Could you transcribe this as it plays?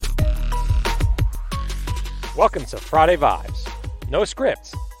Welcome to Friday Vibes. No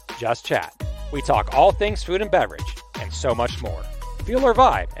script, just chat. We talk all things food and beverage, and so much more. Feel our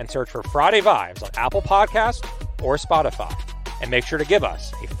vibe and search for Friday Vibes on Apple Podcasts or Spotify. And make sure to give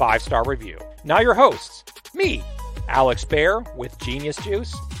us a 5-star review. Now your hosts, me, Alex Baer with Genius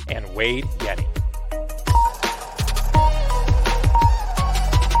Juice, and Wade Yanni.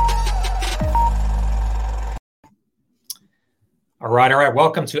 All right.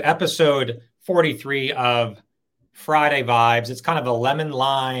 Welcome to episode 43 of Friday Vibes. It's kind of a lemon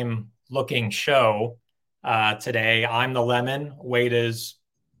lime looking show today. I'm the lemon, Wade is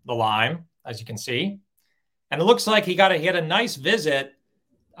the lime, as you can see. And it looks like he had a nice visit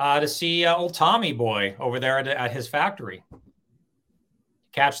to see old Tommy boy over there at his factory.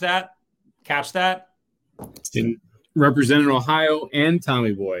 Catch that? Representing Ohio and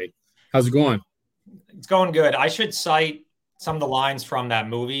Tommy boy. How's it going? It's going good. I should cite some of the lines from that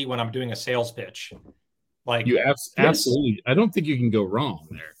movie when I'm doing a sales pitch. Like you absolutely. I don't think you can go wrong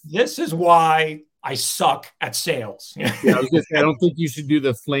there. This is why I suck at sales. Yeah, I don't think you should do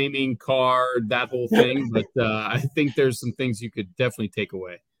the flaming car, that whole thing, but I think there's some things you could definitely take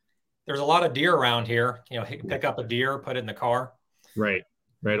away. There's a lot of deer around here. You know, pick up a deer, put it in the car. Right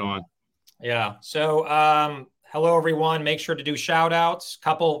on. Yeah. So, hello everyone. Make sure to do shout outs.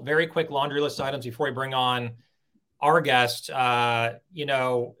 Couple very quick laundry list items before we bring on our guest.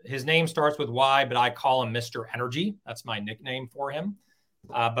 His name starts with Y, but I call him Mr. Energy. That's my nickname for him.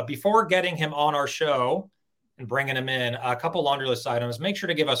 But before getting him on our show and bringing him in, a couple laundry list items. Make sure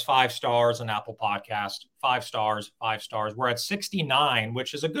to give us 5 stars on Apple Podcast. 5 stars. We're at 69,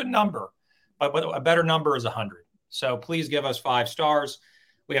 which is a good number, but a better number is 100. So please give us 5 stars.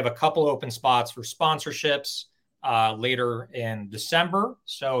 We have a couple open spots for sponsorships later in December.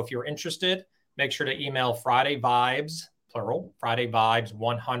 So if you're interested, make sure to email Friday Vibes, plural, Friday Vibes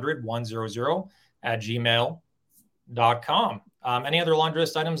 100 at gmail.com. Any other laundry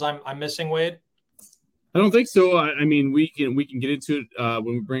list items I'm missing, Wade? I don't think so. I mean, we can get into it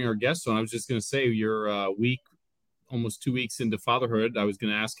when we bring our guests on. I was just going to say you're almost 2 weeks into fatherhood. I was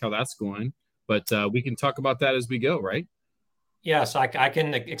going to ask how that's going, but we can talk about that as we go, right? Yes, I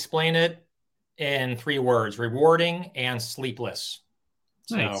can explain it in 3 words: rewarding and sleepless.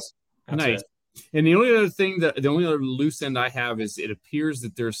 Nice. So nice. It. And the only other loose end I have is it appears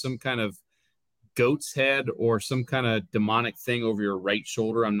that there's some kind of goat's head or some kind of demonic thing over your right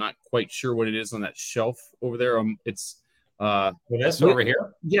shoulder. I'm not quite sure what it is on that shelf over there. It's this over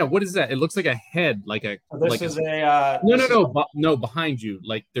here. Yeah, what is that? It looks like a head, like a. No, behind you.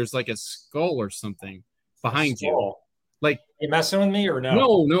 Like there's like a skull or something behind you. Like you messing with me or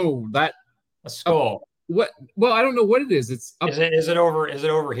no? No, that a skull. What? Well, I don't know what it is. It's up. Is it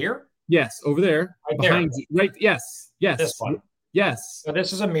over here? Yes, over there, right behind there. you. Right? Yes. This one. Yes. So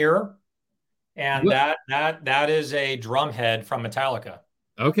this is a mirror, and that is a drum head from Metallica.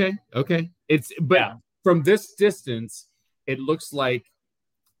 Okay. From this distance, it looks like.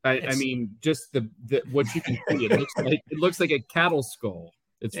 I mean, just the what you can see. It looks like a cattle skull.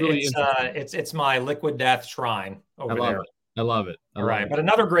 It's really interesting. It's my liquid death shrine over there. I love it. All right, but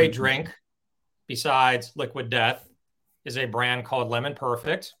another great drink besides liquid death is a brand called Lemon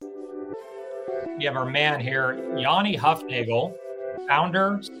Perfect. We have our man here, Yanni Hufnagel,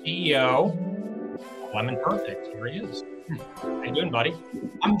 founder, CEO, Lemon Perfect. Here he is. How you doing, buddy?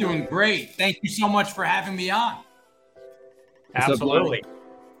 I'm doing great. Thank you so much for having me on. Absolutely.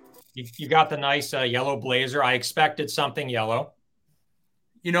 You got the nice yellow blazer. I expected something yellow.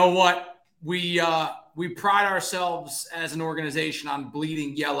 You know what? We pride ourselves as an organization on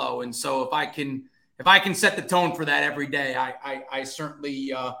bleeding yellow, and so if I can set the tone for that every day, I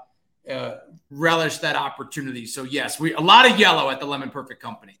certainly relish that opportunity. So yes, a lot of yellow at the Lemon Perfect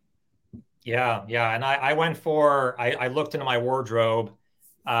Company. Yeah. And I looked into my wardrobe.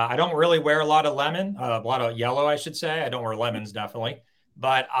 I don't really wear a lot of yellow, I should say. I don't wear lemons, definitely.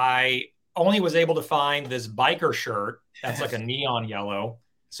 But I only was able to find this biker shirt that's like a neon yellow.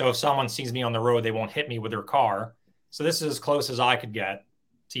 So if someone sees me on the road, they won't hit me with their car. So this is as close as I could get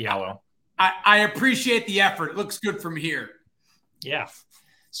to yellow. I appreciate the effort. It looks good from here. Yeah.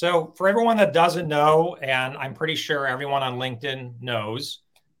 So for everyone that doesn't know, and I'm pretty sure everyone on LinkedIn knows,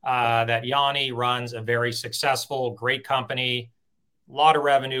 that Yanni runs a very successful, great company, a lot of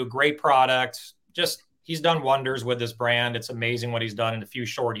revenue, great product. Just he's done wonders with this brand. It's amazing what he's done in a few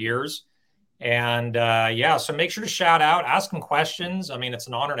short years. And so make sure to shout out, ask him questions. I mean, it's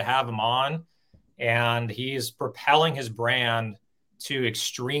an honor to have him on. And he's propelling his brand to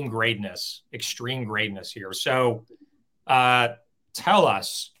extreme greatness here. So tell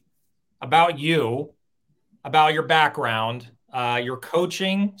us about you, about your background, your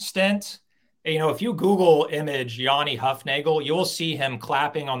coaching stint, You know, if you Google image Yanni Hufnagel, you will see him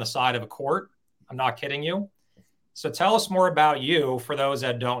clapping on the side of a court. I'm not kidding you. So tell us more about you for those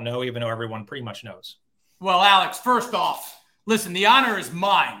that don't know, even though everyone pretty much knows. Well, Alex, first off, listen, the honor is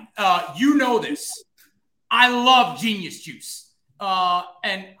mine. You know this. I love Genius Juice.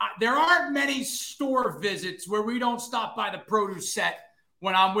 There aren't many store visits where we don't stop by the produce set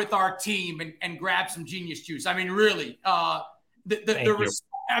when I'm with our team and grab some Genius Juice. I mean, really, I'm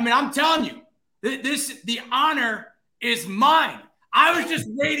telling you, the honor is mine. I was just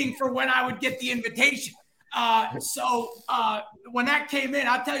waiting for when I would get the invitation. So when that came in,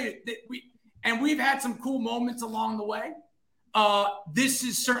 I'll tell you that we've had some cool moments along the way. This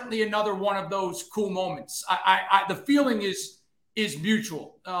is certainly another one of those cool moments. The feeling is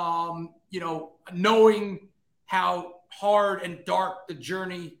mutual. Knowing how hard and dark the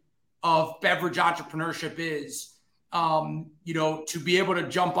journey of beverage entrepreneurship is, to be able to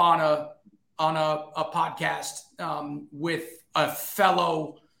jump on a podcast with a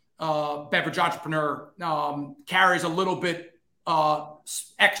fellow beverage entrepreneur carries a little bit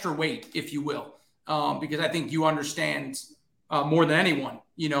extra weight, if you will, because I think you understand more than anyone,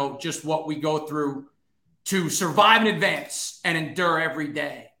 just what we go through to survive and advance and endure every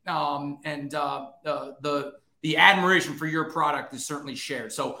day. The admiration for your product is certainly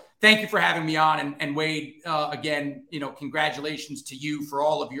shared. So thank you for having me on. And Wade, again, congratulations to you for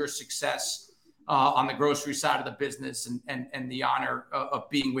all of your success on the grocery side of the business, and the honor of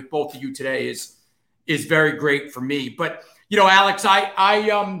being with both of you today is very great for me. But, Alex,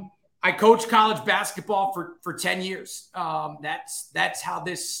 I coached college basketball for 10 years. That's how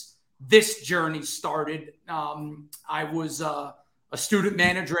this journey started. I was a student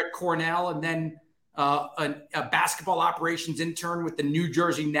manager at Cornell, and then a basketball operations intern with the New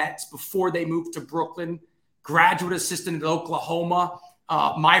Jersey Nets before they moved to Brooklyn, graduate assistant at Oklahoma.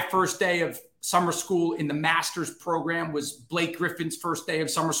 My first day of summer school in the master's program was Blake Griffin's first day of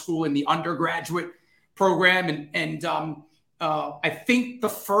summer school in the undergraduate program. And I think the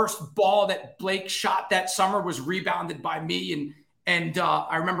first ball that Blake shot that summer was rebounded by me. And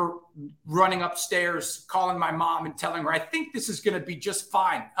I remember running upstairs, calling my mom and telling her, I think this is going to be just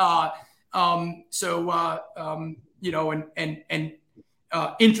fine.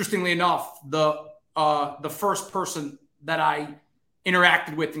 Interestingly enough, the first person that I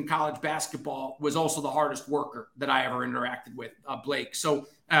interacted with in college basketball was also the hardest worker that I ever interacted with, Blake. So,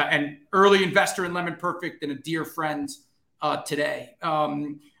 an early investor in Lemon Perfect and a dear friend today.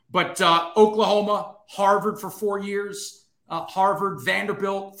 But Oklahoma, Harvard for 4 years, Harvard,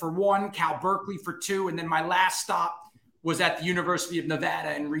 Vanderbilt for 1, Cal Berkeley for 2. And then my last stop was at the University of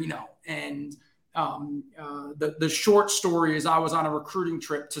Nevada in Reno. And the short story is I was on a recruiting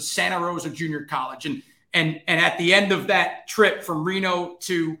trip to Santa Rosa Junior College. And at the end of that trip from Reno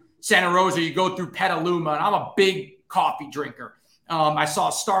to Santa Rosa, you go through Petaluma, and I'm a big coffee drinker. I saw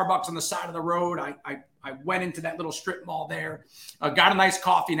Starbucks on the side of the road. I went into that little strip mall there, got a nice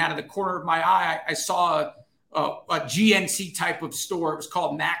coffee, and out of the corner of my eye, I saw a GNC type of store. It was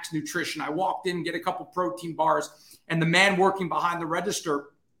called Max Nutrition. I walked in, get a couple protein bars, and the man working behind the register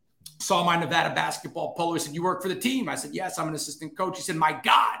saw my Nevada basketball polo. He said, "You work for the team?" I said, "Yes, I'm an assistant coach." He said, "My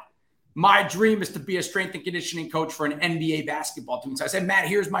God, my dream is to be a strength and conditioning coach for an NBA basketball team." So I said, "Matt,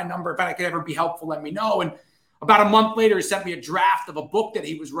 here's my number. If I could ever be helpful, let me know." And about a month later, he sent me a draft of a book that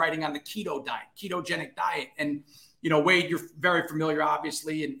he was writing on the keto diet, ketogenic diet. And, Wade, you're very familiar,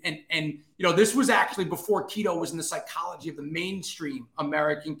 obviously. And this was actually before keto was in the psychology of the mainstream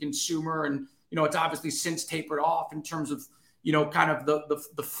American consumer. And, it's obviously since tapered off in terms of, kind of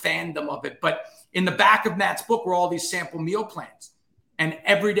the fandom of it. But in the back of Matt's book were all these sample meal plans. And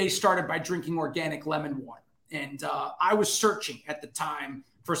every day started by drinking organic lemon water. And I was searching at the time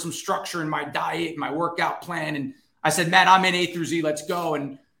for some structure in my diet and my workout plan. And I said, "Matt, I'm in A through Z. Let's go."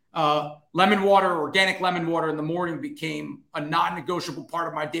 And lemon water, organic lemon water in the morning became a non-negotiable part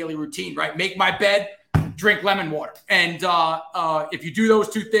of my daily routine, right? Make my bed, drink lemon water. And if you do those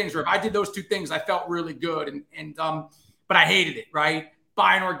two things, or if I did those two things, I felt really good. But I hated it, right?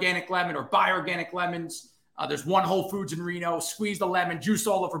 Buy an organic lemon or buy organic lemons. There's one Whole Foods in Reno, squeeze the lemon, juice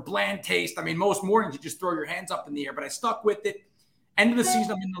all over, bland taste. I mean, most mornings you just throw your hands up in the air, but I stuck with it. End of the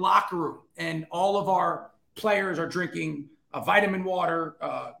season, I'm in the locker room, and all of our players are drinking vitamin water,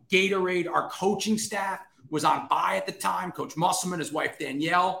 Gatorade. Our coaching staff was on buy at the time. Coach Musselman, his wife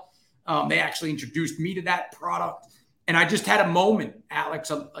Danielle, they actually introduced me to that product. And I just had a moment, Alex,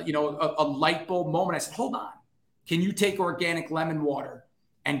 a light bulb moment. I said, "Hold on. Can you take organic lemon water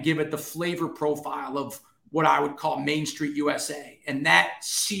and give it the flavor profile of what I would call Main Street USA?" And that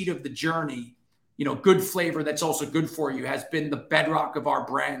seed of the journey, good flavor that's also good for you, has been the bedrock of our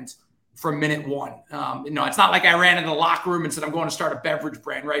brand from minute one. It's not like I ran into the locker room and said, I'm going to start a beverage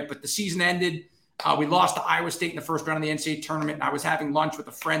brand, right? But the season ended. We lost to Iowa State in the first round of the NCAA tournament, and I was having lunch with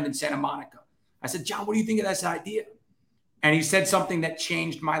a friend in Santa Monica. I said, John, what do you think of this idea? And he said something that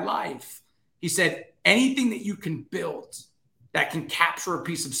changed my life. He said, anything that you can build that can capture a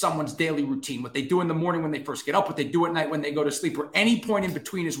piece of someone's daily routine, what they do in the morning when they first get up, what they do at night when they go to sleep, or any point in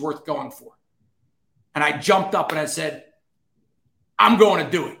between is worth going for. And I jumped up and I said, I'm going to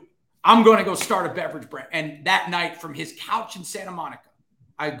do it. I'm going to go start a beverage brand. And that night from his couch in Santa Monica,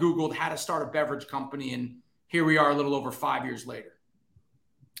 I Googled how to start a beverage company. And here we are a little over 5 years later.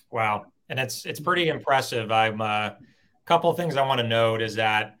 Wow. And it's pretty impressive. I'm a couple of things I want to note is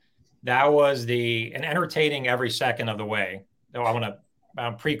that was an entertaining every second of the way. Though I want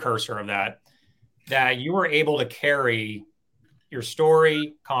to precursor of that you were able to carry your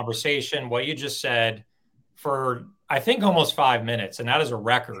story, conversation, what you just said for, I think, almost 5 minutes. And that is a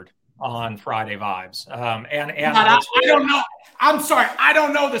record on Friday Vibes. And I don't know. I'm sorry. I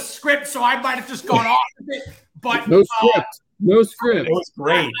don't know the script, so I might have just gone off of it. But no script. It was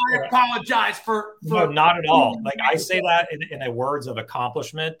great. I apologize for no, not at all. Like I say that in the words of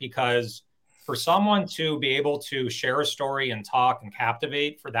accomplishment, because for someone to be able to share a story and talk and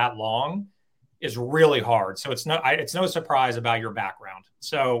captivate for that long is really hard. So it's no surprise about your background.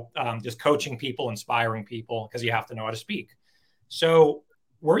 So just coaching people, inspiring people, because you have to know how to speak. So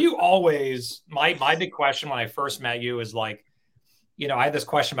were you always, my big question when I first met you is like, I had this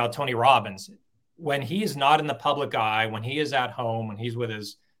question about Tony Robbins. When he's not in the public eye, when he is at home, when he's with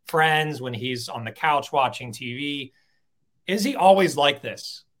his friends, when he's on the couch watching TV, is he always like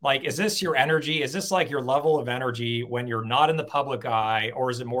this? Like, is this your energy? Is this like your level of energy when you're not in the public eye?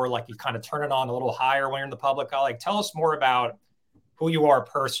 Or is it more like you kind of turn it on a little higher when you're in the public eye? Like, tell us more about who you are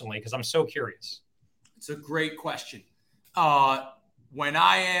personally, because I'm so curious. It's a great question. When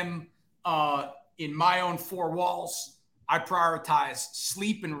I am in my own four walls, I prioritize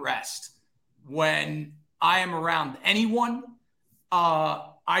sleep and rest. When I am around anyone,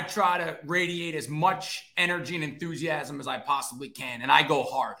 I try to radiate as much energy and enthusiasm as I possibly can, and I go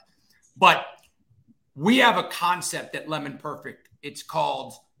hard. But we have a concept at Lemon Perfect. It's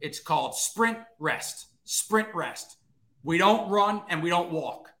called sprint rest. Sprint rest. We don't run and we don't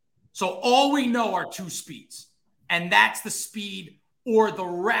walk. So all we know are two speeds, and that's the speed or the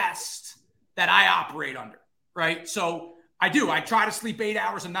rest that I operate under, right? So I try to sleep 8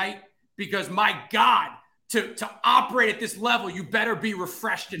 hours a night because, my God, to operate at this level, you better be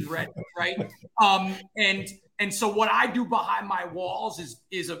refreshed and ready, right? And so what I do behind my walls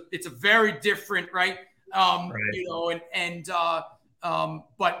it's a very different, right? Right.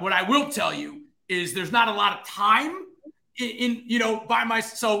 But what I will tell you is there's not a lot of time in by my,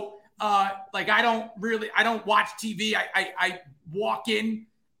 so like I don't watch TV. I walk in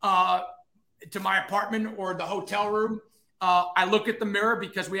to my apartment or the hotel room. I look at the mirror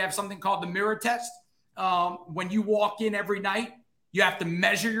because we have something called the mirror test. When you walk in every night, you have to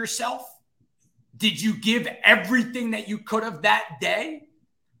measure yourself. Did you give everything that you could have that day?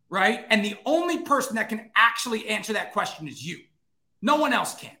 Right? And the only person that can actually answer that question is you. No one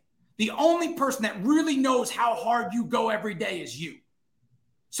else can. The only person that really knows how hard you go every day is you.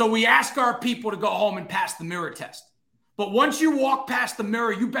 So we ask our people to go home and pass the mirror test. But once you walk past the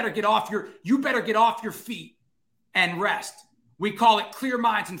mirror, you better get off your feet and rest. We call it clear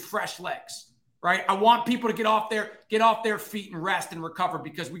minds and fresh legs. Right? I want people to get off their feet and rest and recover,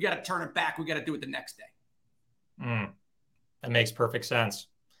 because we got to turn it back. We got to do it the next day. That makes perfect sense.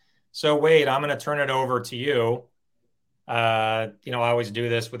 So Wade, I'm going to turn it over to you. I always do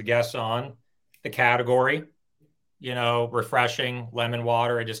this with guests on the category, refreshing lemon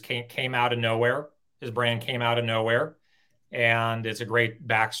water. It just came out of nowhere. His brand came out of nowhere, and it's a great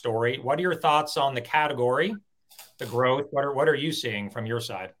backstory. What are your thoughts on the category, the growth? What are you seeing from your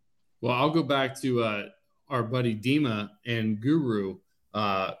side? Well, I'll go back to our buddy Dima and Guru.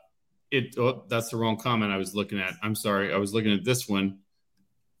 That's the wrong comment I was looking at. I'm sorry. I was looking at this one.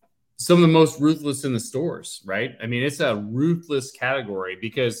 Some of the most ruthless in the stores, right? I mean, it's a ruthless category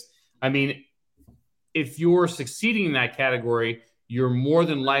because, I mean, if you're succeeding in that category, you're more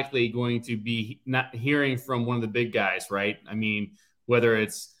than likely going to be not hearing from one of the big guys, right? I mean, whether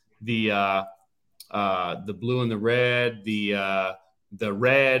it's the blue and the red, the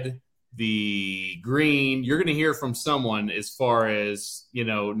red, the green, you're going to hear from someone as far as, they're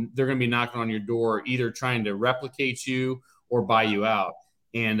going to be knocking on your door, either trying to replicate you or buy you out.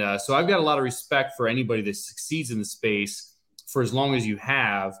 And so I've got a lot of respect for anybody that succeeds in the space for as long as you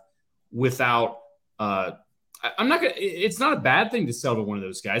have without, it's not a bad thing to sell to one of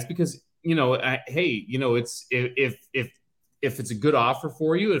those guys because, it's, if if it's a good offer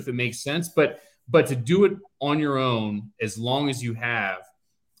for you, if it makes sense. But to do it on your own, as long as you have,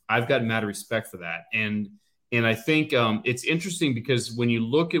 I've got mad respect for that. And I think it's interesting because when you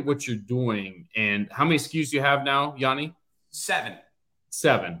look at what you're doing and how many SKUs do you have now, Yanni? 7.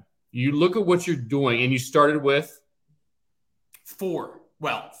 You look at what you're doing, and you started with 4.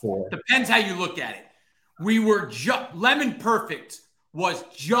 Well, 4. Depends how you look at it. We were Lemon Perfect was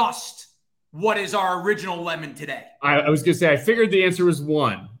just what is our original lemon today. I was going to say, I figured the answer was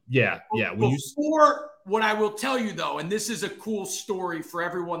 1. Yeah. What I will tell you, though, and this is a cool story for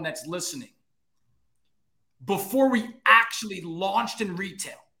everyone that's listening, before we actually launched in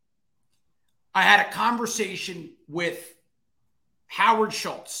retail, I had a conversation with Howard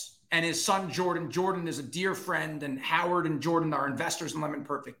Schultz and his son, Jordan. Jordan is a dear friend, and Howard and Jordan are investors in Lemon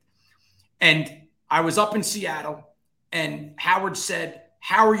Perfect. And I was up in Seattle, and Howard said,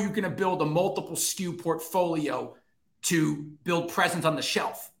 how are you going to build a multiple SKU portfolio to build presence on the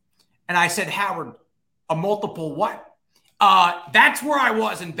shelf? And I said, Howard, a multiple what? That's where I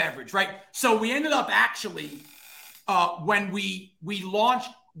was in beverage, right? So we ended up actually, when we launched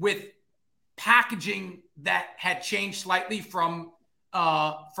with packaging that had changed slightly from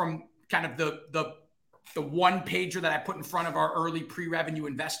kind of the one pager that I put in front of our early pre-revenue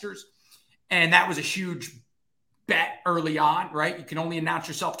investors. And that was a huge bet early on, right? You can only announce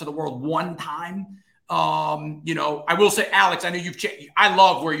yourself to the world one time. I will say, Alex, I know you've changed. I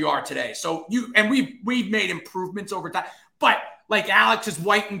love where you are today. So we've made improvements over time, but like Alex's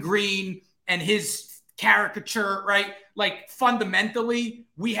white and green and his caricature, right? Like fundamentally,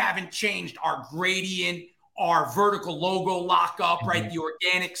 we haven't changed our gradient, our vertical logo lockup, right? The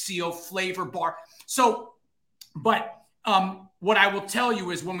organic seal, flavor bar. So, but what I will tell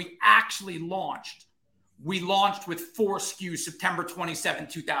you is when we actually launched, we launched with 4 SKUs September 27,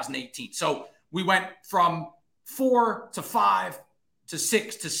 2018. So we went from 4 to 5 to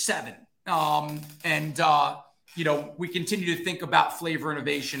 6 to 7. We continue to think about flavor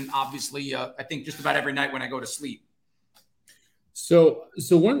innovation, obviously, I think just about every night when I go to sleep. So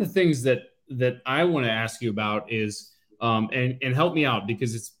one of the things that I want to ask you about is, and help me out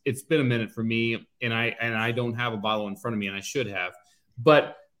because it's been a minute for me, and I don't have a bottle in front of me, and I should have.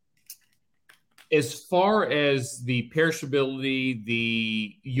 But as far as the perishability,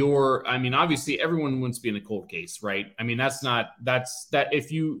 obviously everyone wants to be in a cold case, right? I mean, that's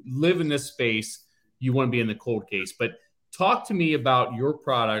if you live in this space, you want to be in the cold case. But talk to me about your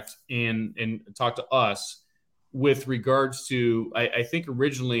product and talk to us with regards to, I think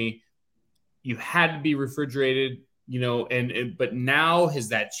originally you had to be refrigerated, but now has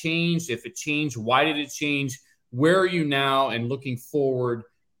that changed? If it changed, why did it change? Where are you now? And looking forward,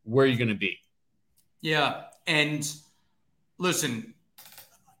 where are you going to be? Yeah. And listen,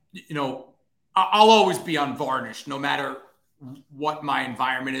 I'll always be unvarnished no matter what my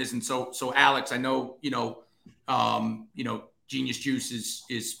environment is. And so Alex, I know, Genius Juice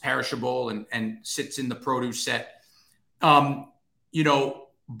is perishable and sits in the produce set.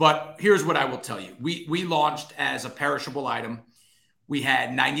 But here's what I will tell you. We launched as a perishable item. We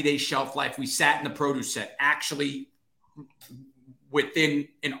had 90-day shelf life. We sat in the produce set, actually within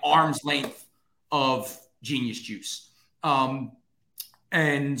an arm's length of Genius Juice. And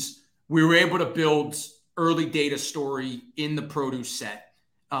we were able to build early data story in the produce set.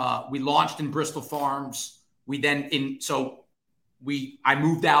 We launched in Bristol Farms. I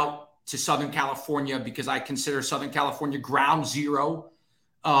moved out to Southern California because I consider Southern California ground zero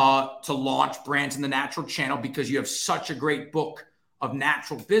to launch brands in the natural channel because you have such a great book of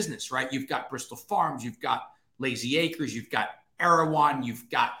natural business, right? You've got Bristol Farms, you've got Lazy Acres, you've got Erewhon, you've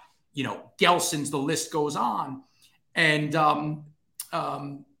got, Gelson's, the list goes on. And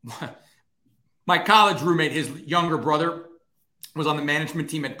my college roommate, his younger brother, was on the management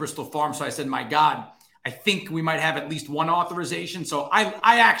team at Bristol Farms. So I said, my God, I think we might have at least one authorization. So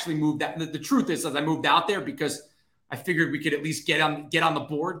I actually moved that. The truth is I moved out there because I figured we could at least get on the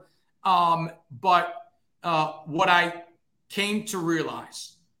board. But what I came to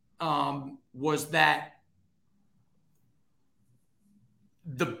realize was that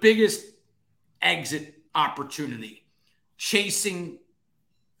the biggest exit opportunity, chasing,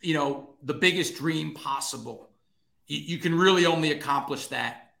 the biggest dream possible, you can really only accomplish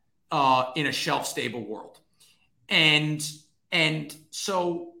that in a shelf-stable world. And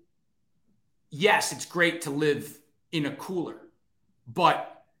so, yes, it's great to live in a cooler,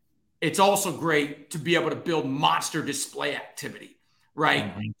 but it's also great to be able to build monster display activity, right?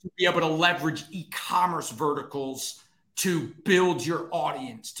 Mm-hmm. To be able to leverage e-commerce verticals to build your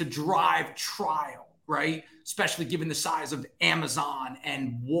audience, to drive trial, right? Especially given the size of Amazon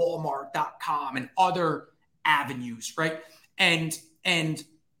and Walmart.com and other avenues, right? And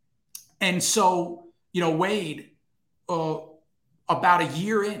so, Wade, about a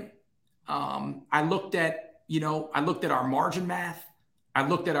year in, I looked at our margin math. I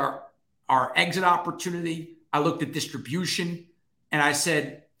looked at our exit opportunity. I looked at distribution, and I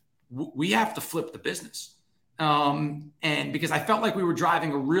said, we have to flip the business. And because I felt like we were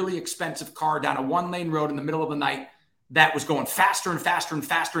driving a really expensive car down a 1-lane road in the middle of the night that was going faster and faster and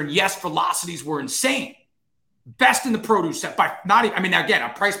faster. And yes, velocities were insane. Best in the produce set by not even, again,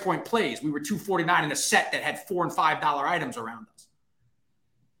 a price point plays. We were $249 in a set that had $4 and $5 items around us.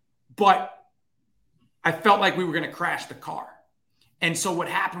 But I felt like we were going to crash the car. And so what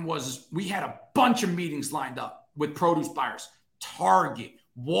happened was we had a bunch of meetings lined up with produce buyers, Target,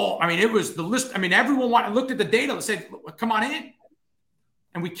 Wall. It was the list. Everyone looked at the data and said, come on in.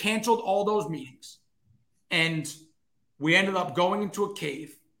 And we canceled all those meetings. And we ended up going into a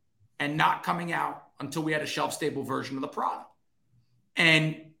cave and not coming out until we had a shelf-stable version of the product.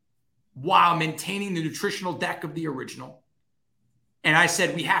 And while maintaining the nutritional deck of the original, and I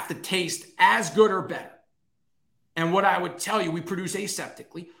said, we have to taste as good or better. And what I would tell you, we produce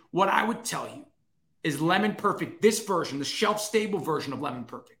aseptically. What I would tell you is Lemon Perfect, this version, the shelf-stable version of Lemon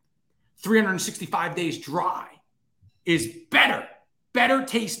Perfect, 365 days dry, is better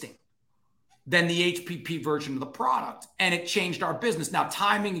tasting than the HPP version of the product. And it changed our business. Now,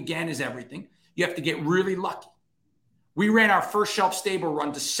 timing, again, is everything. You have to get really lucky. We ran our first shelf-stable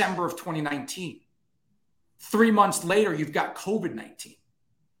run December of 2019. 3 months later, you've got COVID-19.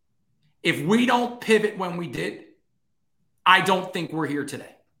 If we don't pivot when we did, I don't think we're here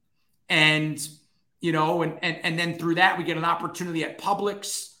today. And, and then through that, we get an opportunity at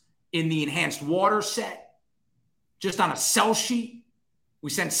Publix in the enhanced water set, just on a sell sheet. We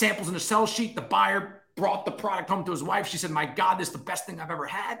sent samples in a sell sheet. The buyer brought the product home to his wife. She said, my God, this is the best thing I've ever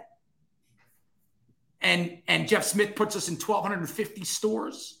had. And Jeff Smith puts us in 1,250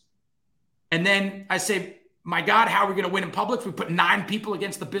 stores. And then I say, my God, how are we going to win in Publix? We put 9 people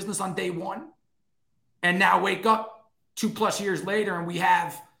against the business on day 1. And now wake up 2+ years later and we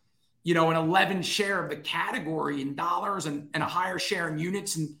have, an 11 share of the category in dollars and a higher share in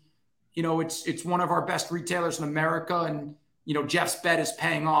units. And, it's one of our best retailers in America. And, Jeff's bet is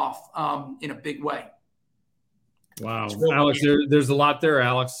paying off in a big way. Wow. Alex, there's a lot there,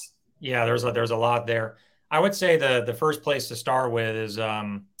 Alex. Yeah, there's a lot there. I would say the first place to start with is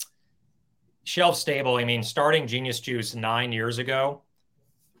shelf stable. Starting Genius Juice 9 years ago,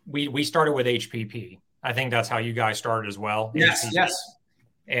 we started with HPP. I think that's how you guys started as well. Yes, HPP. yes.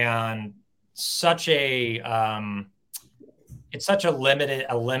 And it's such a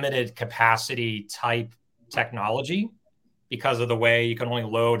limited capacity type technology because of the way you can only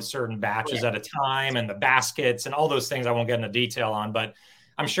load certain batches at a time and the baskets and all those things I won't get into detail on, but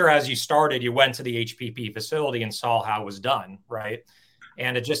I'm sure as you started, you went to the HPP facility and saw how it was done, right?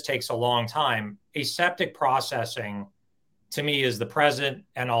 And it just takes a long time. Aseptic processing, to me, is the present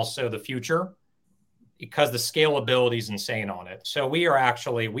and also the future because the scalability is insane on it. So we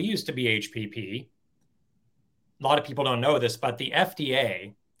used to be HPP. A lot of people don't know this, but the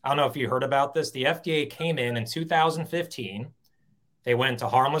FDA, I don't know if you heard about this, the FDA came in 2015. They went to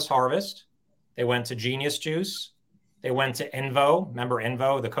Harmless Harvest. They went to Genius Juice. They went to Invo. Remember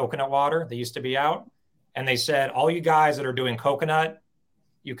Invo, the coconut water that used to be out? And they said, all you guys that are doing coconut,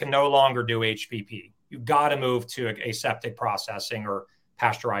 you can no longer do HPP. You got to move to aseptic processing or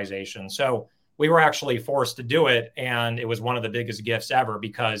pasteurization. So we were actually forced to do it. And it was one of the biggest gifts ever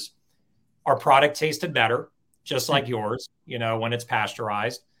because our product tasted better, just like yours, when it's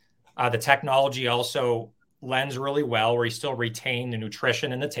pasteurized. The technology also lends really well where you still retain the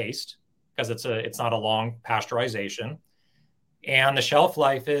nutrition and the taste, because it's not a long pasteurization. And the shelf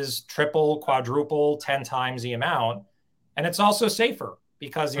life is triple, quadruple, 10 times the amount. And it's also safer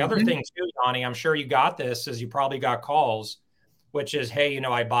because the other thing too, Yanni, I'm sure you got this, is you probably got calls, which is, hey,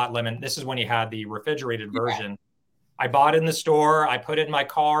 I bought lemon. This is when you had the refrigerated version. I bought it in the store. I put it in my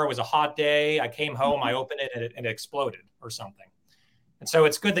car. It was a hot day. I came home, I opened it and it exploded or something. And so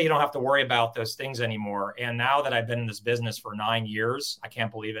it's good that you don't have to worry about those things anymore. And now that I've been in this business for 9 years, I can't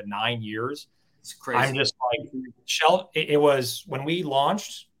believe it, 9 years. It's crazy. I'm just like, it was, when we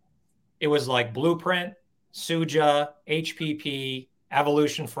launched, it was like Blueprint, Suja, HPP,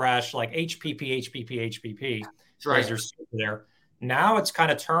 Evolution Fresh, like HPP. That's right. There's there. Now it's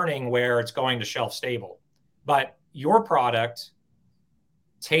kind of turning where it's going to shelf stable. But your product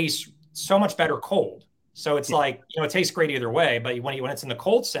tastes so much better cold. So it's like, it tastes great either way, but when it's in the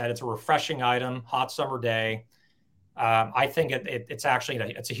cold set, it's a refreshing item, hot summer day. I think it's actually,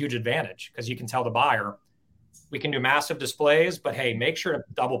 it's a huge advantage because you can tell the buyer, we can do massive displays, but hey, make sure to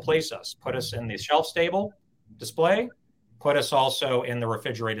double place us, put us in the shelf stable display put us also in the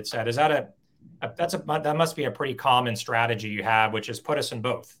refrigerated set. Is that that must be a pretty common strategy you have, which is put us in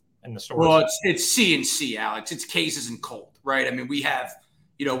both in the stores? Well, it's C and C, Alex. It's cases and cold, right? I mean, we have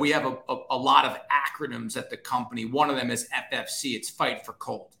a lot of acronyms at the company. One of them is FFC. It's fight for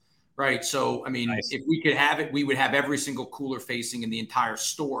cold, right? So, I mean, Nice. if we could have it, we would have every single cooler facing in the entire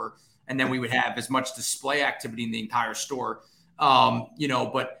store, and then we would have as much display activity in the entire store.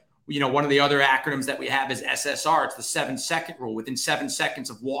 One of the other acronyms that we have is SSR. It's the 7-second rule. Within 7 seconds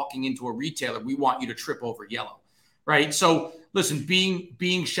of walking into a retailer, we want you to trip over yellow, right? So listen,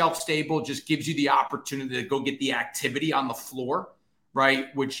 being shelf stable just gives you the opportunity to go get the activity on the floor,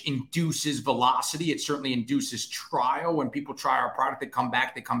 right? Which induces velocity. It certainly induces trial. When people try our product, they come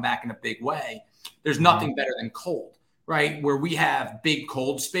back in a big way. There's nothing better than cold, right? Where we have big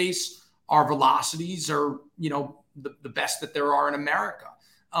cold space, our velocities are, the best that there are in America.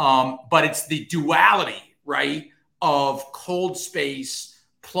 But it's the duality, right, of cold space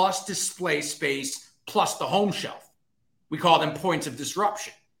plus display space plus the home shelf. We call them points of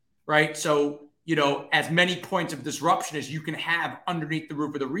disruption, right? So, as many points of disruption as you can have underneath the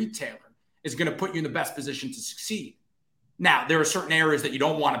roof of the retailer is going to put you in the best position to succeed. Now, there are certain areas that you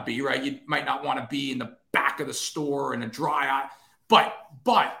don't want to be, right? You might not want to be in the back of the store in a dry eye, but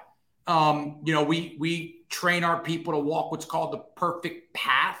we train our people to walk what's called the perfect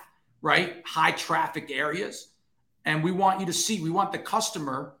path, right? High traffic areas. And we want the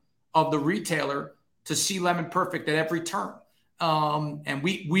customer of the retailer to see Lemon Perfect at every turn. And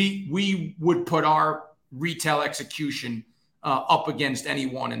we would put our retail execution up against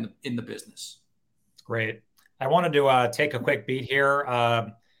anyone in the business. Great. I wanted to take a quick beat here.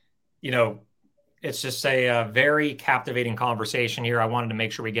 It's just a very captivating conversation here. I wanted to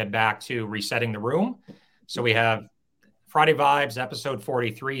make sure we get back to resetting the room. So we have Friday Vibes, episode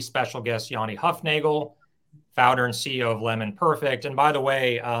 43, special guest Yanni Hufnagel, founder and CEO of Lemon Perfect. And by the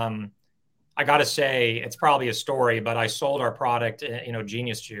way, I got to say, it's probably a story, but I sold our product,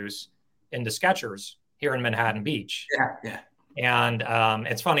 Genius Juice, into Skechers here in Manhattan Beach. Yeah. And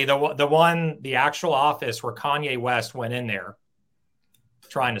it's funny, the actual office where Kanye West went in there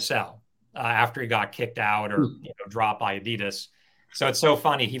trying to sell after he got kicked out or dropped by Adidas. So it's so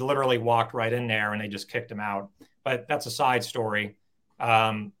funny. He literally walked right in there and they just kicked him out. But that's a side story.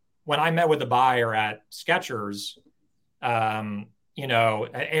 When I met with the buyer at Skechers, Eric,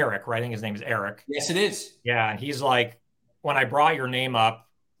 right? I think his name is Eric. Yes, it is. Yeah. And he's like, when I brought your name up,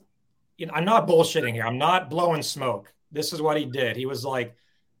 I'm not bullshitting here. I'm not blowing smoke. This is what he did. He was like,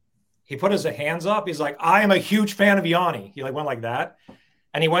 he put his hands up. He's like, I am a huge fan of Yanni. He went like that.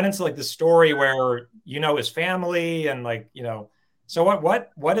 And he went into the story where, his family and so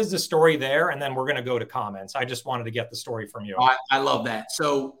what is the story there? And then we're going to go to comments. I just wanted to get the story from you. I love that.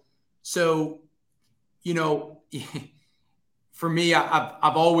 So, for me,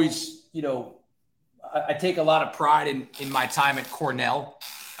 I've always, I take a lot of pride in my time at Cornell.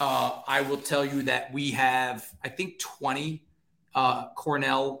 I will tell you that we have, I think, 20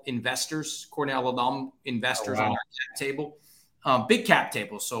 Cornell alum investors on our cap table, big cap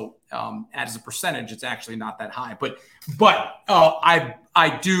table. So as a percentage, it's actually not that high, but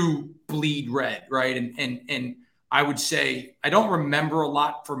I do bleed red, right? And I would say I don't remember a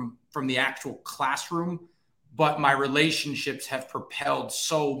lot from the actual classroom, but my relationships have propelled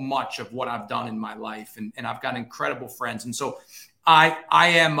so much of what I've done in my life, and I've got incredible friends. And so I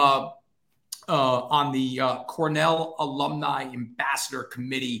am on the Cornell Alumni Ambassador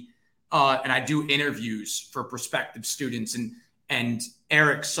Committee, and I do interviews for prospective students. And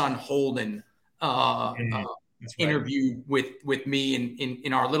Eric's son Holden interviewed with me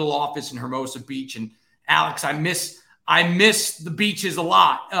in our little office in Hermosa Beach. And Alex, I miss the beaches a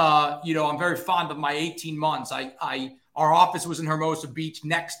lot. I'm very fond of my 18 months. Our office was in Hermosa Beach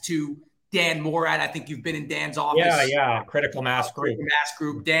next to Dan Morad. I think you've been in Dan's office. Yeah. Critical Mass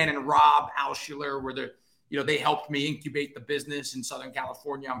Group. Dan and Rob Alschuler were they helped me incubate the business in Southern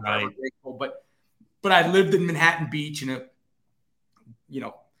California. I'm very grateful. But I lived in Manhattan Beach in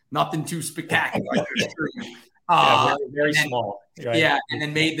nothing too spectacular. Very small. Right? Yeah. And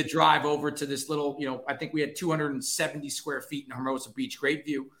then made the drive over to this little, I think we had 270 square feet in Hermosa Beach. Great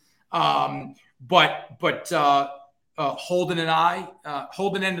view. But Holden and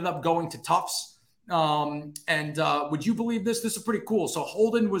Holden ended up going to Tufts. And would you believe this? This is pretty cool. So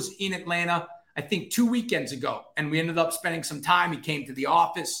Holden was in Atlanta, I think 2 weekends ago, and we ended up spending some time. He came to the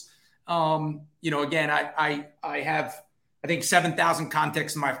office. Again, I have, I think 7,000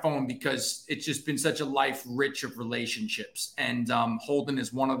 contacts in my phone because it's just been such a life rich of relationships. And Holden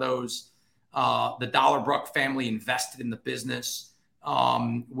is one of those. The Dollar family invested in the business,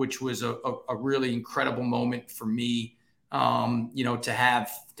 which was a really incredible moment for me. to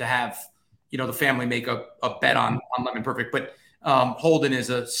have the family make a bet on Lemon Perfect. But Holden is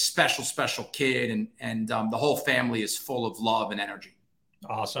a special kid, and the whole family is full of love and energy.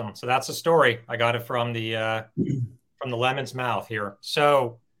 Awesome. So that's the story. I got it from the lemon's mouth here.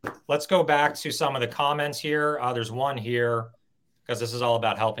 So let's go back to some of the comments here. There's one here, because this is all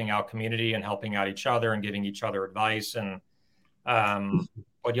about helping out community and helping out each other and giving each other advice. And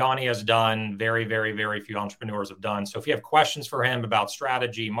what Yanni has done, very, very, very few entrepreneurs have done. So if you have questions for him about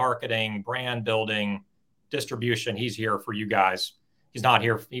strategy, marketing, brand building, distribution, he's here for you guys. He's not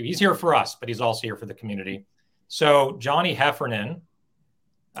here. He's here for us, but he's also here for the community. So Johnny Heffernan,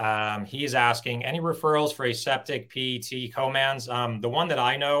 he's asking, any referrals for aseptic PET co-mans? The one that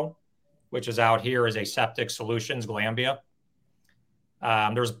I know, which is out here, is Aseptic Solutions Glambia.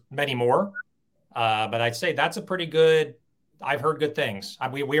 There's many more, but I'd say that's a pretty good. I've heard good things.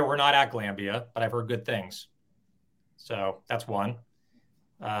 We're not at Glambia, but I've heard good things. So that's one.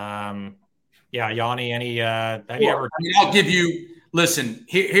 Yeah, Yanni, have you ever? I'll give you. Listen,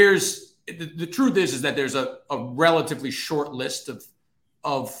 here's the truth is that there's a relatively short list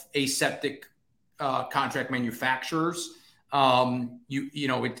of aseptic contract manufacturers.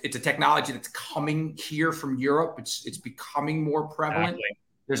 It's a technology that's coming here from Europe. It's becoming more prevalent. Exactly.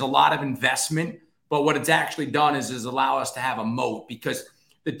 There's a lot of investment, but what it's actually done is allow us to have a moat, because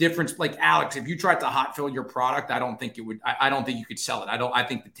the difference, like Alex, if you tried to hot fill your product, I don't think you could sell it. I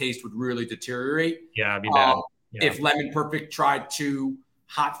think the taste would really deteriorate. Yeah, it'd be bad. Yeah. If Lemon Perfect tried to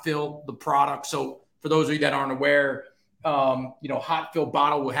hot fill the product. So for those of you that aren't aware, hot fill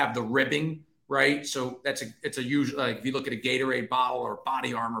bottle will have the ribbing, right? So it's a usual, like if you look at a Gatorade bottle or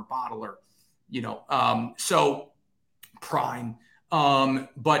Body Armor bottle, or so Prime.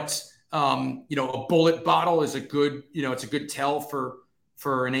 But a bullet bottle is a good, it's a good tell for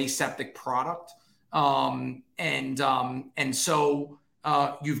an aseptic product. So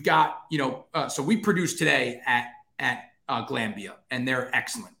you've got, so we produce today at Glambia, and they're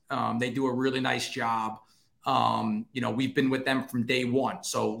excellent. They do a really nice job. We've been with them from day one,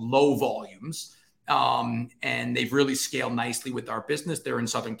 so low volumes, and they've really scaled nicely with our business. They're in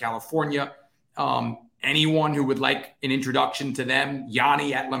Southern California. Anyone who would like an introduction to them,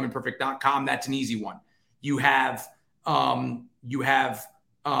 Yanni at lemonperfect.com. That's an easy one. You have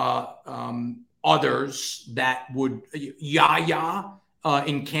others that would, Yaya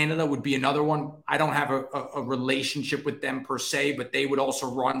in Canada would be another one. I don't have a relationship with them per se, but they would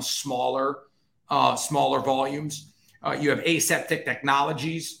also run smaller volumes. You have Aseptic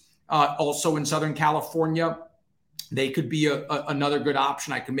Technologies, also in Southern California. They could be another good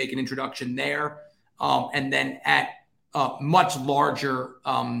option. I could make an introduction there. And then at much larger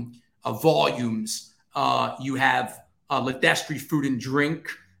volumes, you have Ledestri Food and Drink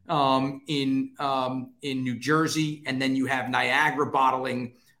in New Jersey, and then you have Niagara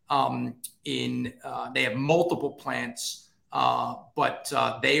Bottling they have multiple plants, but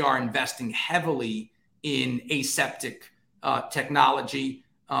they are investing heavily in aseptic technology.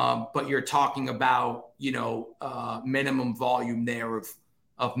 But you're talking about minimum volume there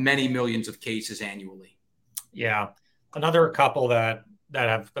of many millions of cases annually. Yeah. Another couple that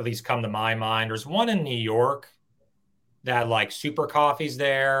have at least come to my mind. There's one in New York that like Super Coffee's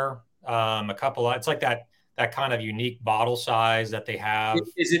there. A couple it's like that kind of unique bottle size that they have.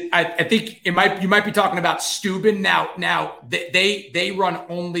 Is it? I think you might be talking about Steuben. Now they run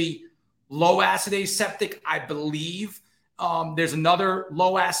only low acid aseptic, I believe. There's another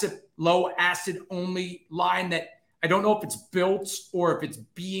low acid only line that I don't know if it's built or if it's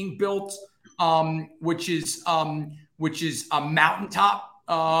being built, which is a Mountaintop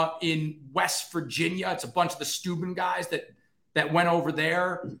in West Virginia. It's a bunch of the Steuben guys that went over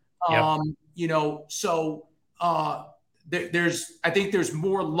there. Yep. I think there's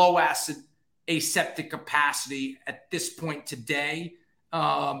more low acid aseptic capacity at this point today.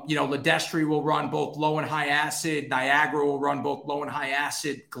 Ledestri will run both low and high acid. Niagara will run both low and high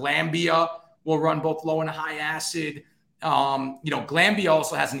acid. Glambia will run both low and high acid. Glambia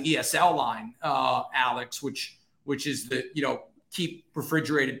also has an ESL line, Alex, which is the, keep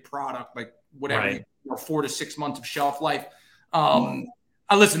refrigerated product, like whatever, right. 4 to 6 months of shelf life.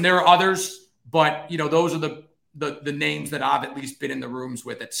 Listen, there are others, but those are the names that I've at least been in the rooms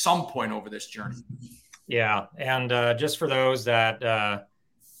with at some point over this journey. Yeah. And just for those that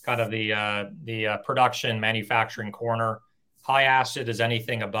kind of the production manufacturing corner, high acid is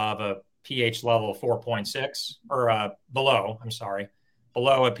anything above a pH level of 4.6 or below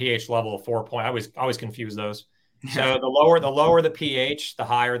a pH level of 4. I always confuse those. So the lower the pH, the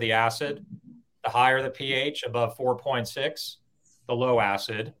higher the acid. The higher the pH, above 4.6, the low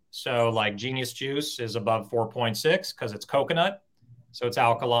acid. So like Genius Juice is above 4.6 because it's coconut. So it's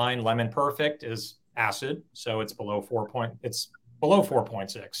alkaline. Lemon Perfect is acid. So it's below 4.6.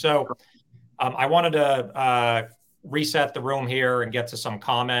 So I wanted to reset the room here and get to some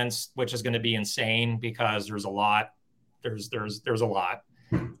comments, which is going to be insane because there's a lot. There's a lot.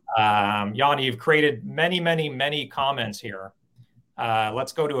 Yanni, you've created many comments here.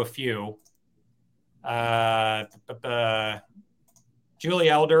 Let's go to a few. Julie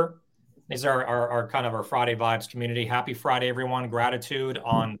Elder, these are our kind of our Friday vibes community. Happy Friday, everyone. Gratitude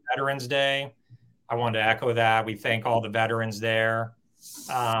on Veterans Day. I wanted to echo that. We thank all the veterans there.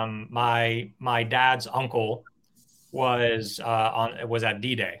 My dad's uncle was at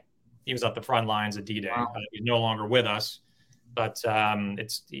D-Day. He was at the front lines at D-Day. Wow. He's no longer with us, but I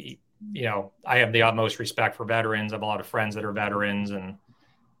have the utmost respect for veterans. I have a lot of friends that are veterans, and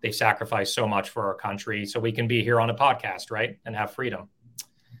they sacrifice so much for our country so we can be here on a podcast, right, and have freedom.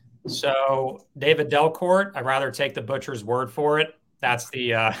 So David Delcourt, I'd rather take the butcher's word for it. That's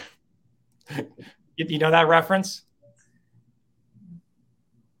the you know that reference?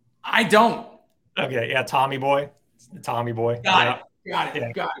 I don't. Okay, yeah, Tommy Boy. Got it.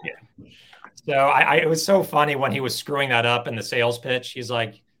 Got it. So it was so funny when he was screwing that up in the sales pitch. He's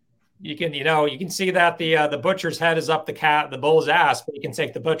like, you can see that the butcher's head is up the bull's ass, but you can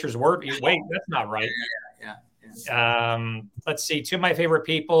take the butcher's word. Wait, that's not right. Yeah. Let's see. Two of my favorite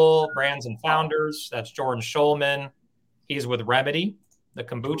people, brands and founders. That's Jordan Schulman. He's with Remedy, the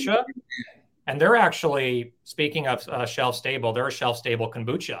kombucha. And they're actually, speaking of shelf stable, they're a shelf stable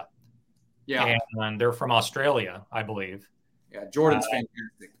kombucha. Yeah. And they're from Australia, I believe. Yeah. Jordan's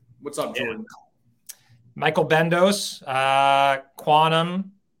fantastic. What's up, Jordan? Michael Bendos,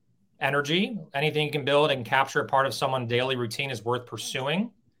 Quantum Energy. Anything you can build and capture a part of someone's daily routine is worth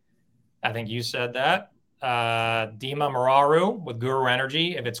pursuing. I think you said that. Dima Mararu with Guru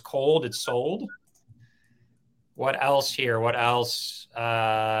Energy. If it's cold, it's sold. What else here? What else?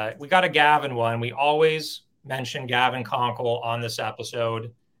 We got a Gavin one. We always mention Gavin Conkle on this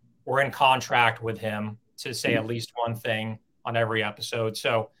episode. We're in contract with him to say at least one thing on every episode.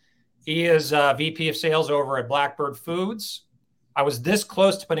 So he is VP of sales over at Blackbird Foods. I was this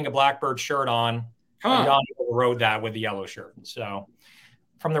close to putting a Blackbird shirt on. Yanni overrode that with the yellow shirt. So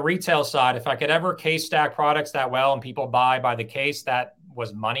from the retail side, if I could ever case stack products that well and people buy by the case, that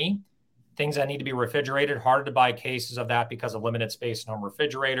was money. Things that need to be refrigerated, harder to buy cases of that because of limited space in home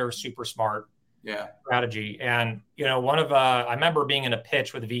refrigerator. Super smart strategy. And I remember being in a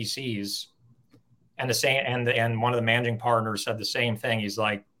pitch with VCs, and one of the managing partners said the same thing. He's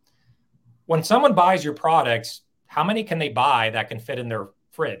like, when someone buys your products, how many can they buy that can fit in their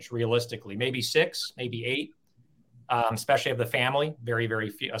fridge realistically? Maybe 6, maybe 8, especially if the family, very, very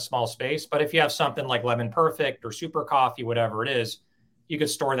few, a small space. But if you have something like Lemon Perfect or Super Coffee, whatever it is, you could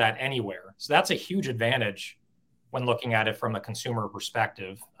store that anywhere. So that's a huge advantage when looking at it from a consumer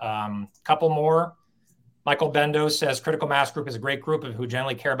perspective. Couple more. Michael Bendo says Critical Mass Group is a great group who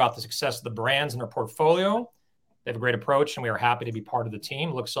generally care about the success of the brands in their portfolio. They have a great approach, and we are happy to be part of the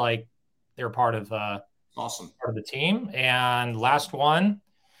team. Looks like they're part of awesome part of the team. And last one.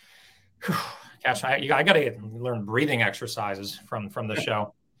 Gosh, I got to learn breathing exercises from the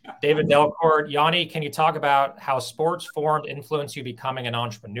show. David Delcourt, Yanni, can you talk about how sports formed influence you becoming an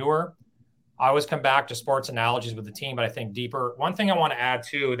entrepreneur? I always come back to sports analogies with the team, but I think deeper. One thing I want to add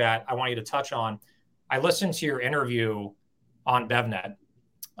too that I want you to touch on, I listened to your interview on BevNet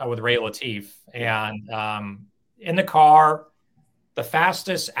with Ray Latif, and in the car, the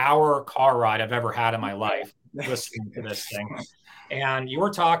fastest hour car ride I've ever had in my life, listening to this thing. And you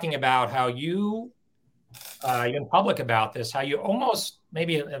were talking about how you're in public about this, how you almost,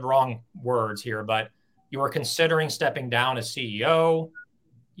 maybe in wrong words here, but you were considering stepping down as CEO.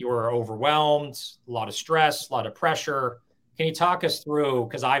 You were overwhelmed, a lot of stress, a lot of pressure. Can you talk us through,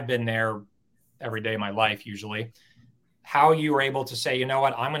 because I've been there every day of my life usually, how you were able to say, you know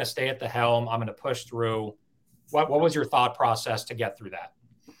what, I'm going to stay at the helm, I'm going to push through. What was your thought process to get through that?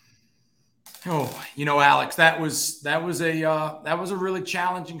 Oh, Alex, that was a really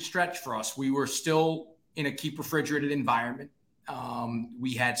challenging stretch for us. We were still in a keep refrigerated environment.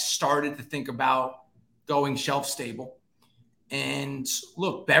 We had started to think about going shelf stable. And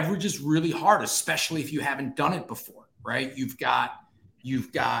look, beverage is really hard, especially if you haven't done it before, right? You've got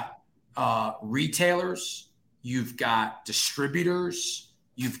retailers, you've got distributors,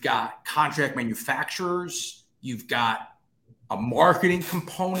 you've got contract manufacturers, you've got a marketing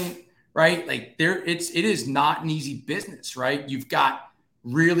component, right? Like it is not an easy business, right? You've got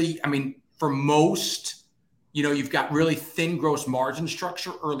really, for most You've got really thin gross margin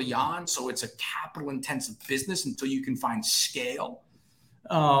structure early on. So it's a capital intensive business until you can find scale.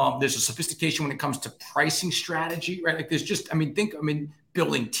 There's a sophistication when it comes to pricing strategy, right? Like there's just,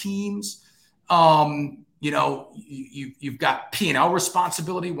 building teams. You've got P&L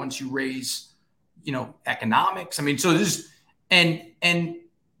responsibility once you raise, economics. So this,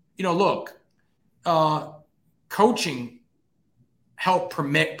 look, coaching helped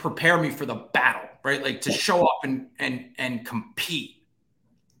prepare me for the battle, right? Like to show up and compete.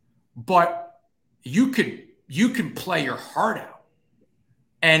 But you can play your heart out.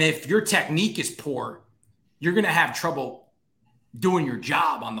 And if your technique is poor, you're going to have trouble doing your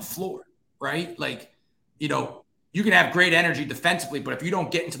job on the floor, right? Like, you can have great energy defensively, but if you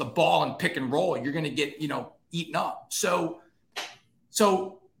don't get into the ball and pick and roll, you're going to get, eaten up. So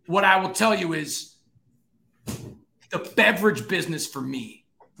what I will tell you is the beverage business for me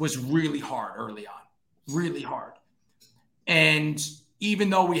was really hard early on, really hard. And even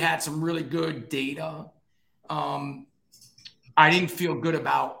though we had some really good data, I didn't feel good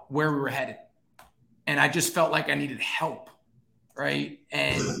about where we were headed. And I just felt like I needed help, right?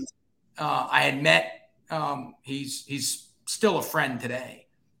 And I had met, he's still a friend today,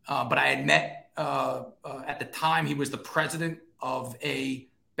 but I had met, at the time, he was the president of a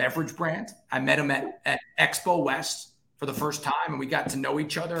beverage brand. I met him at Expo West for the first time, and we got to know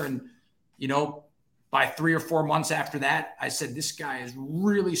each other. And, by 3 or 4 months after that, I said, this guy is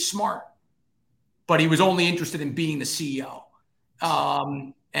really smart, but he was only interested in being the CEO.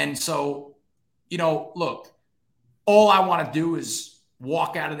 And so, look, all I want to do is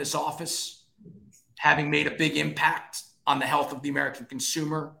walk out of this office having made a big impact on the health of the American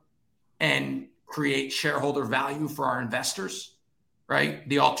consumer and create shareholder value for our investors, right?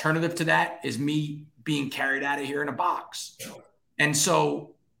 The alternative to that is me being carried out of here in a box. And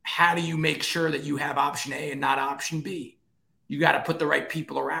so how do you make sure that you have option A and not option B? You got to put the right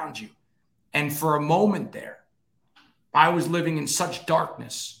people around you. And for a moment there, I was living in such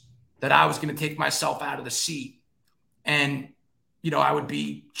darkness that I was going to take myself out of the seat. And, I would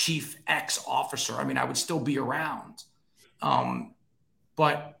be chief X officer. I would still be around.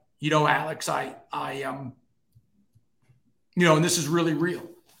 But, Alex, I and this is really real.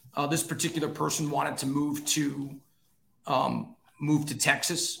 This particular person wanted to move to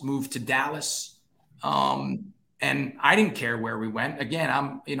Texas, move to Dallas. And I didn't care where we went. Again,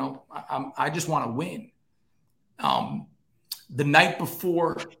 I just want to win. The night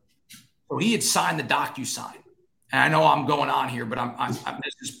before, so he had signed the DocuSign. And I know I'm going on here, but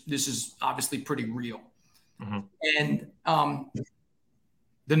this is obviously pretty real. Mm-hmm. And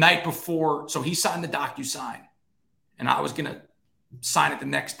the night before, so he signed the DocuSign, and I was going to sign it the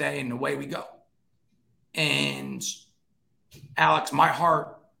next day, and away we go. And Alex, my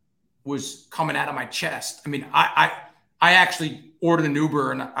heart was coming out of my chest. I actually ordered an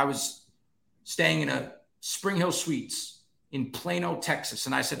Uber, and I was staying in a Spring Hill Suites in Plano, Texas.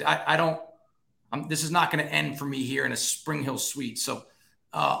 And I said, this is not going to end for me here in a Spring Hill Suite. So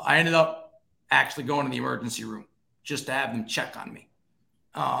I ended up actually going to the emergency room just to have them check on me.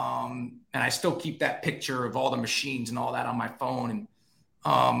 And I still keep that picture of all the machines and all that on my phone.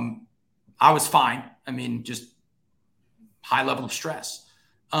 And I was fine. Just high level of stress.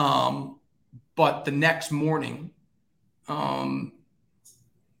 But the next morning, I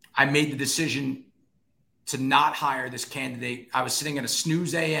made the decision to not hire this candidate. I was sitting at a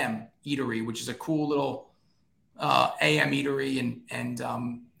Snooze AM eatery, which is a cool little AM eatery, and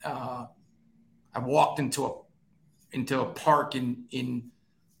I walked into a park in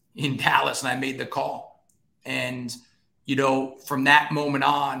Dallas, and I made the call. And from that moment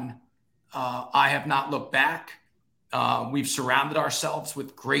on, I have not looked back. We've surrounded ourselves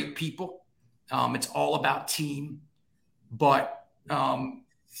with great people. It's all about team, but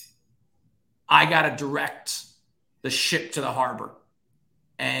I got to direct the ship to the harbor,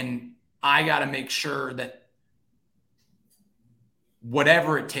 and I got to make sure that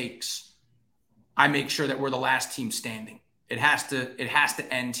whatever it takes, I make sure that we're the last team standing. It has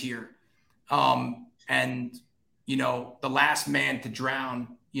to end here. And the last man to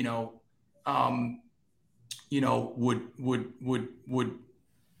drown, would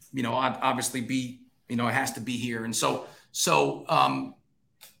obviously be, it has to be here. And so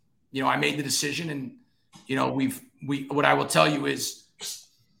I made the decision, and, what I will tell you is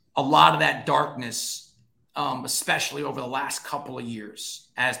a lot of that darkness, especially over the last couple of years,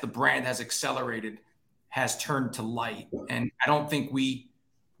 as the brand has accelerated, has turned to light. And I don't think we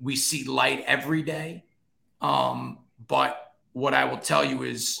see light every day. But what I will tell you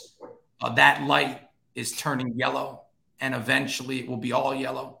is that light is turning yellow, and eventually it will be all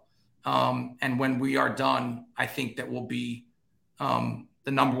yellow. And when we are done, I think that we'll be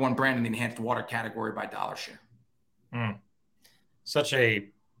the number one brand in the enhanced water category by dollar share. Such a,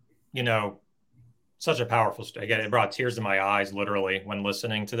 such a powerful story. Again, it brought tears to my eyes, literally, when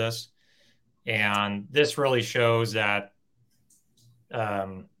listening to this. And this really shows that,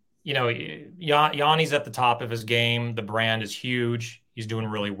 Yanni's at the top of his game. The brand is huge. He's doing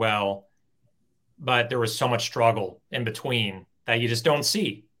really well. But there was so much struggle in between that you just don't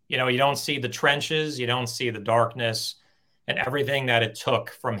see. You don't see the trenches. You don't see the darkness and everything that it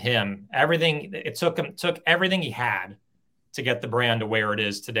took from him. It took everything he had to get the brand to where it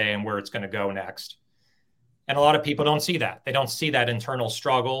is today and where it's going to go next. And a lot of people don't see that. They don't see that internal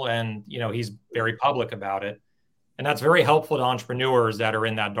struggle. And, he's very public about it. And that's very helpful to entrepreneurs that are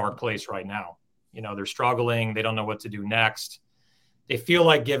in that dark place right now. They're struggling. They don't know what to do next. They feel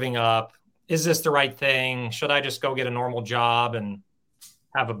like giving up. Is this the right thing? Should I just go get a normal job and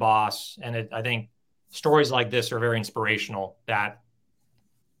have a boss? And I think stories like this are very inspirational that,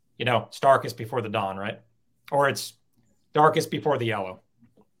 it's darkest before the dawn, right? Or it's darkest before the yellow.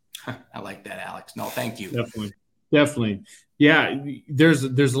 I like that, Alex. No, thank you. Definitely. Yeah. There's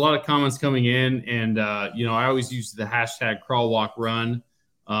a lot of comments coming in, and, I always use the hashtag crawl, walk, run.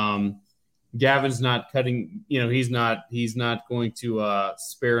 Gavin's not cutting, he's not going to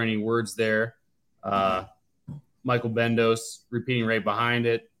spare any words there. Michael Bendos repeating right behind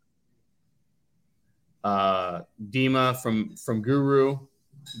it. Dima from Guru.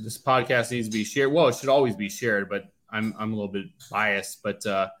 This podcast needs to be shared. Well, it should always be shared, but I'm a little bit biased. But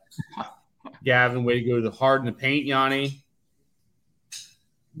Gavin, way to go to the hard in the paint, Yanni.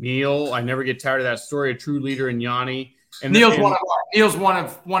 Neil, I never get tired of that story. A true leader in Yanni. And Neil's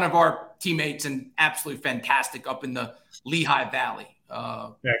one of our teammates and absolutely fantastic up in the Lehigh Valley.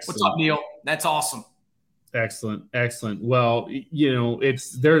 What's up, Neil? That's awesome. Excellent. Well,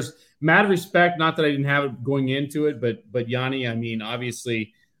 there's mad respect. Not that I didn't have it going into it, but Yanni, I mean,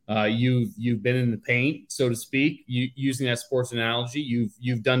 obviously, you've been in the paint, so to speak. Using that sports analogy,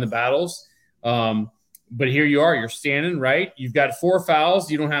 you've done the battles. But here you are. You're standing right. You've got 4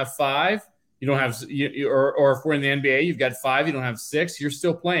 fouls. You don't have 5. You don't have, or if we're in the NBA, you've got 5. You don't have 6. You're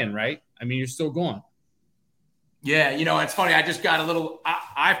still playing, right? I mean, you're still going. Yeah, it's funny. I just got a little.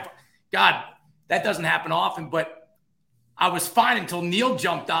 God, that doesn't happen often, but I was fine until Neil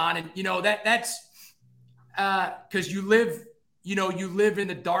jumped on, and that's because you live in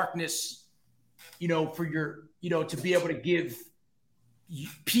the darkness, for your, to be able to give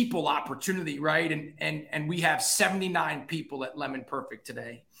people opportunity, right? And we have 79 people at Lemon Perfect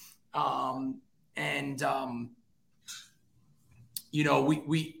today.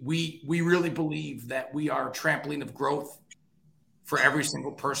 We really believe that we are a trampoline of growth for every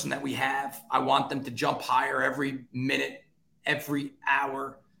single person that we have. I want them to jump higher every minute, every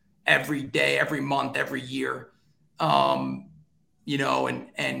hour, every day, every month, every year.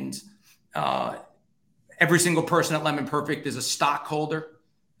 Every single person at Lemon Perfect is a stockholder.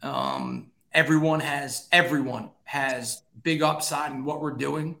 Everyone has big upside in what we're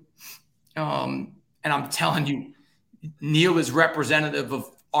doing. And I'm telling you, Neil is representative of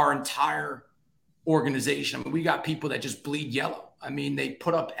our entire organization. I mean, we got people that just bleed yellow. I mean, they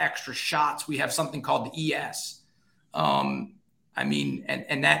put up extra shots. We have something called the ES.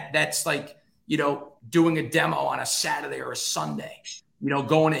 That's like, doing a demo on a Saturday or a Sunday,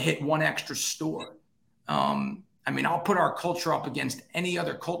 going to hit one extra store. I'll put our culture up against any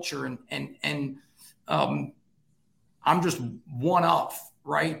other culture and I'm just one of,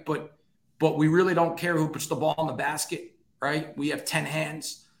 right? But we really don't care who puts the ball in the basket, right? We have 10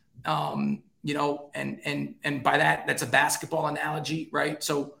 hands, and by that's a basketball analogy, right?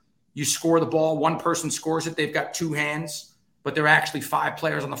 So you score the ball, one person scores it, they've got 2 hands, but there are actually 5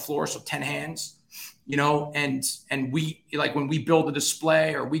 players on the floor, so 10 hands, and we, like when we build a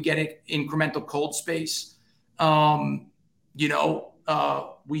display or we get an incremental cold space,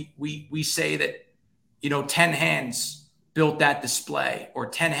 we say that, 10 hands built that display, or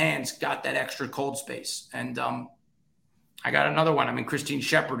 10 hands got that extra cold space. And I got another one. I mean, Christine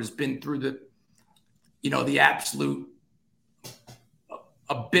Shepard has been through the absolute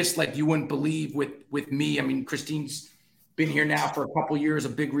abyss like you wouldn't believe with me. I mean, Christine's been here now for a couple of years. A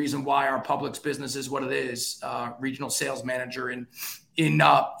big reason why our Publix business is what it is. Regional sales manager in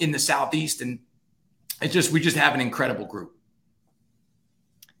the Southeast, and we just have an incredible group.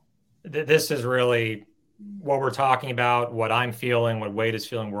 This is really what we're talking about, what I'm feeling, what Wade is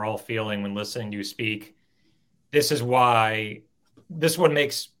feeling, we're all feeling when listening to you speak. This is what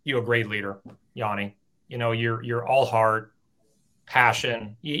makes you a great leader, Yanni. You're all heart,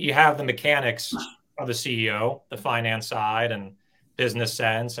 passion. You have the mechanics of the CEO, the finance side, and business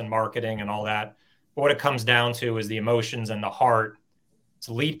sense and marketing and all that. But what it comes down to is the emotions and the heart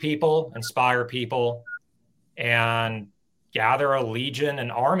to lead people, inspire people, and gather a legion, an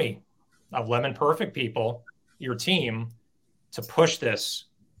army of Lemon Perfect people, your team, to push this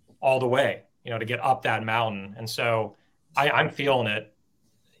all the way, to get up that mountain. And so I'm feeling it.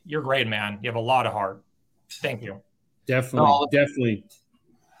 You're great, man. You have a lot of heart. Thank you. Definitely.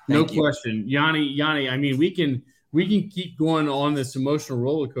 No question. Yanni, I mean, we can keep going on this emotional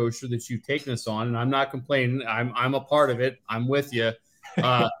roller coaster that you've taken us on, and I'm not complaining. I'm a part of it. I'm with you.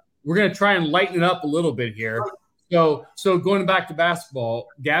 We're going to try and lighten it up a little bit here. So going back to basketball,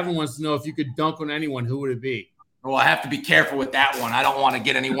 Gavin wants to know if you could dunk on anyone, who would it be? Well, I have to be careful with that one. I don't want to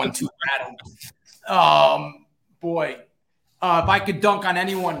get anyone too rattled. If I could dunk on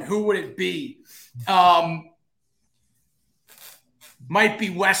anyone, who would it be? Might be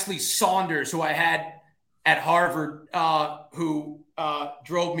Wesley Saunders, who I had at Harvard, who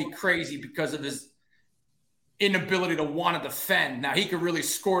drove me crazy because of his inability to want to defend. Now, he could really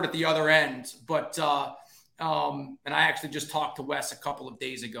score it at the other end, but and I actually just talked to Wes a couple of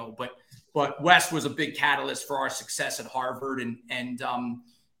days ago, but Wes was a big catalyst for our success at Harvard, and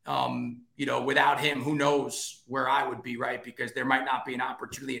without him, who knows where I would be, right? Because there might not be an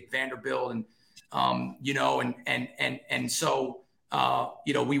opportunity at Vanderbilt, and so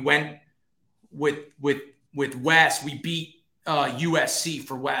we went with Wes. We beat USC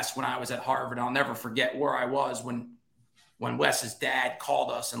for Wes when I was at Harvard. I'll never forget where I was when Wes's dad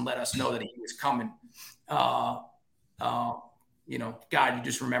called us and let us know that he was coming. God, you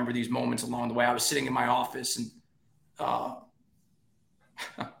just remember these moments along the way. I was sitting in my office and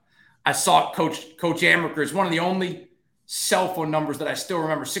I saw Coach Amaker. One of the only cell phone numbers that I still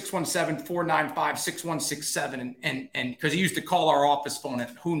remember, 617-495-6167. And because he used to call our office phone at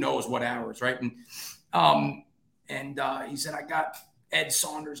who knows what hours, right? And he said, I got Ed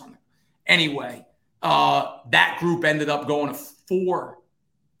Saunders on it. Anyway, that group ended up going to four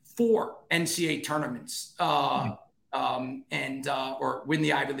NCAA tournaments or win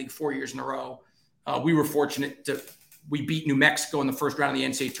the Ivy League 4 years in a row. We were fortunate we beat New Mexico in the first round of the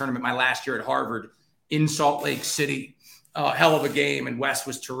NCAA tournament my last year at Harvard in Salt Lake City. Hell of a game, and Wes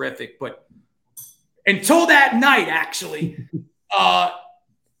was terrific. But until that night, actually,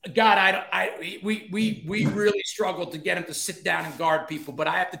 we really struggled to get him to sit down and guard people. But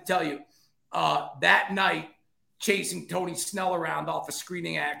I have to tell you, that night, chasing Tony Snell around off a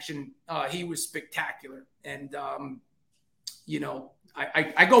screening action, he was spectacular. And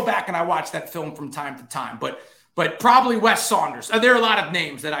I go back and I watch that film from time to time, but probably Wes Saunders. There are a lot of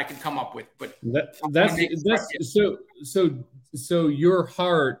names that I could come up with, but that's so your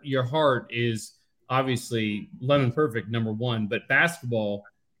heart is obviously Lemon Perfect, number one, but basketball,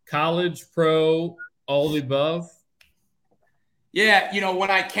 college, pro, all the above. Yeah.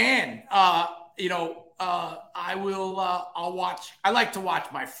 When I can, I will, I'll watch. I like to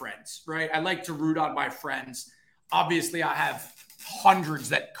watch my friends, right? I like to root on my friends. Obviously I have hundreds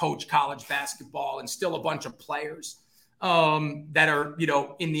that coach college basketball and still a bunch of players that are,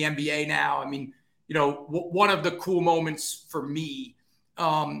 in the NBA now. I mean, one of the cool moments for me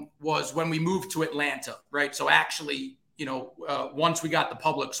was when we moved to Atlanta, right? So actually, once we got the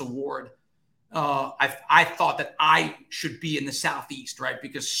Publix award, I thought that I should be in the Southeast, right?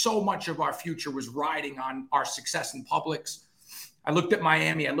 Because so much of our future was riding on our success in Publix. I looked at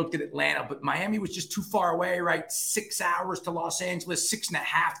Miami, I looked at Atlanta, but Miami was just too far away, right? 6 hours to Los Angeles, 6.5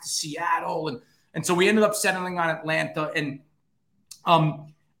 to Seattle. And so we ended up settling on Atlanta. And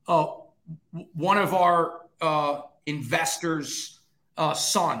one of our investors'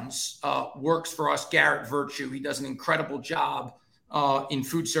 sons works for us, Garrett Virtue. He does an incredible job in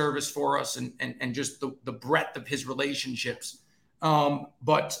food service for us and just the breadth of his relationships.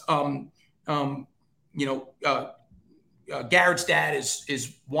 Garrett's dad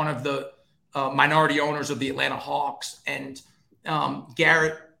is one of the minority owners of the Atlanta Hawks. And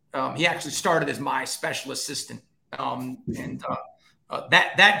Garrett, he actually started as my special assistant. That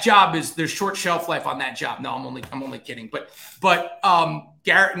job there's short shelf life on that job. No, I'm only kidding. But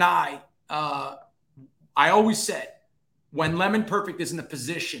Garrett and I always said, when Lemon Perfect is in a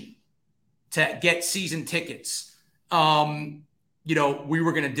position to get season tickets, we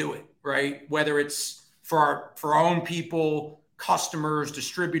were going to do it, right? Whether it's for our own people, customers,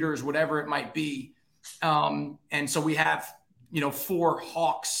 distributors, whatever it might be. And so we have, 4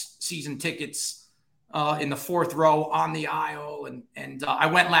 Hawks season tickets in the 4th row on the aisle. And I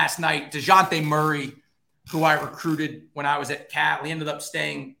went last night. DeJounte Murray, who I recruited when I was at Cal, he ended up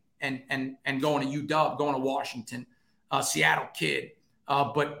staying and going to UW, going to Washington, Seattle kid.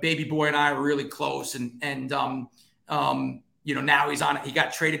 But baby boy and I are really close. And now he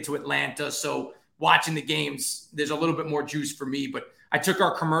got traded to Atlanta. So watching the games, there's a little bit more juice for me. But I took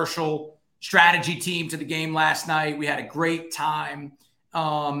our commercial strategy team to the game last night. We had a great time.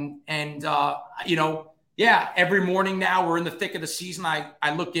 Every morning now we're in the thick of the season.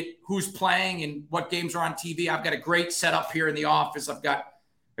 I look at who's playing and what games are on TV. I've got a great setup here in the office. I've got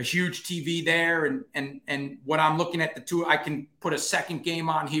a huge TV there, and when I'm looking at the two, I can put a second game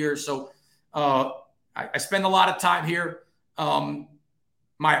on here. So I spend a lot of time here.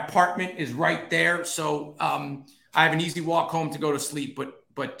 My apartment is right there, so I have an easy walk home to go to sleep.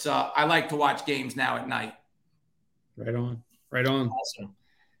 But I like to watch games now at night. Right on. Awesome.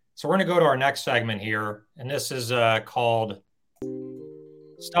 So we're going to go to our next segment here, and this is called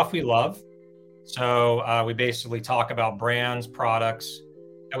Stuff We Love. So we basically talk about brands, products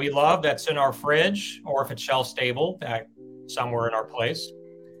that we love that's in our fridge, or if it's shelf stable, that somewhere in our place.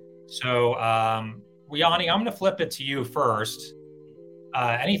 So Yanni, I'm going to flip it to you first.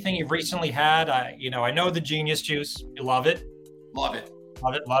 Anything you've recently had? I know the Genius Juice. You love it. Love it.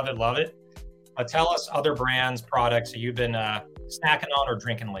 Love it. But tell us other brands, products that you've been snacking on or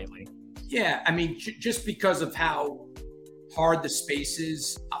drinking lately. Yeah, I mean, just because of how hard the space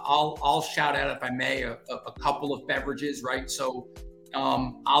is, I'll shout out, if I may, a couple of beverages, right? So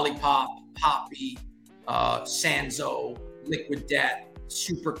Olipop, Poppy, Sanzo, Liquid Death,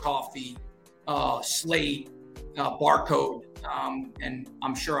 Super Coffee, Slate, Barcode, and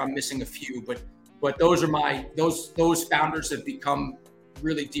I'm sure I'm missing a few, but those are those founders have become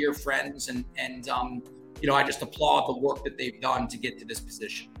really dear friends, and I just applaud the work that they've done to get to this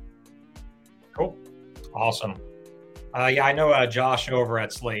position. Cool. Awesome. I know Josh over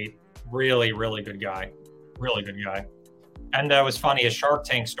at Slate, really, really good guy. And it was funny, his Shark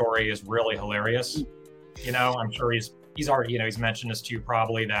Tank story is really hilarious. I'm sure he's already, he's mentioned this to you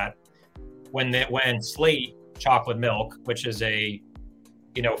probably, that when Slate chocolate milk, which is a,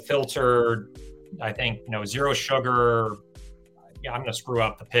 filtered, I think, zero sugar, I'm going to screw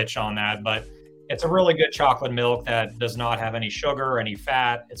up the pitch on that, but it's a really good chocolate milk that does not have any sugar, any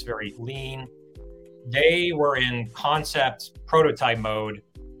fat. It's very lean. They were in concept prototype mode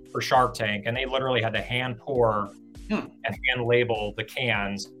for Shark Tank, and they literally had to hand pour and hand label the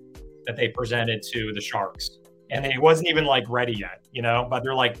cans that they presented to the sharks. And it wasn't even like ready yet, but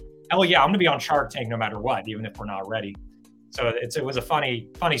they're like, hell yeah, I'm going to be on Shark Tank no matter what, even if we're not ready. So it was a funny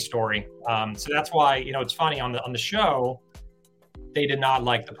story. So that's why, it's funny on the show, they did not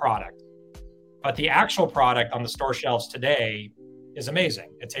like the product, but the actual product on the store shelves today is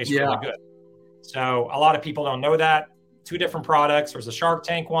amazing. It tastes really good. So a lot of people don't know that. Two different products. There's a Shark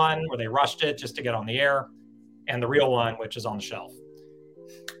Tank one where they rushed it just to get on the air, and the real one, which is on the shelf.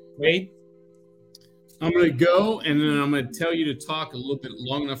 Wade? I'm going to go, and then I'm going to tell you to talk a little bit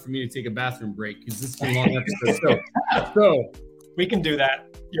long enough for me to take a bathroom break, because this is a long episode. So we can do that.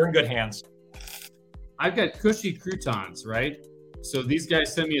 You're in good hands. I've got Cushy croutons, right? So these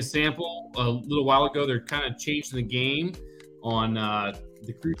guys sent me a sample a little while ago. They're kind of changing the game on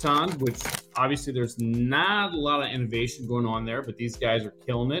the crouton, which obviously there's not a lot of innovation going on there, but these guys are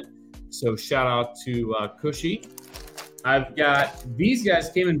killing it. So shout out to Cushy. I've got, these guys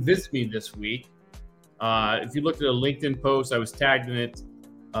came and visited me this week. If you looked at a LinkedIn post, I was tagged in it.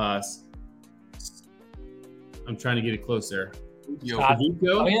 I'm trying to get it closer.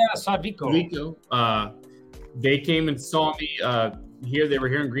 Sadvico. They came and saw me here. They were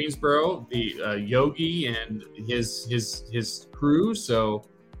here in Greensboro, the Yogi and his crew. So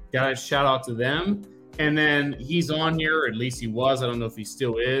got a shout out to them. And then he's on here, or at least he was. I don't know if he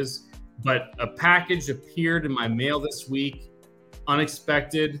still is. But a package appeared in my mail this week.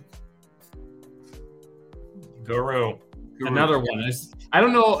 Unexpected. Guru. Another one. I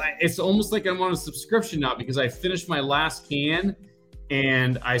don't know. It's almost like I'm on a subscription now, because I finished my last can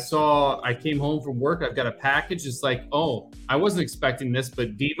and I came home from work. I've got a package. It's like, oh, I wasn't expecting this,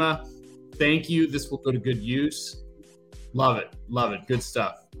 but Dima, thank you. This will go to good use. Love it. Good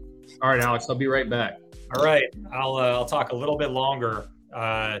stuff. All right, Alex, I'll be right back. All right. I'll talk a little bit longer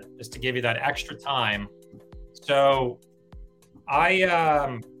just to give you that extra time. So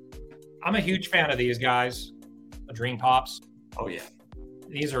I'm a huge fan of these guys, the Dream Pops. Oh, yeah.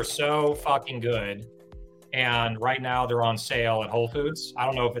 These are so fucking good. And right now they're on sale at Whole Foods. I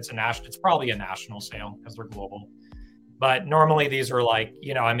don't know if it's it's probably a national sale because they're global. But normally these are like,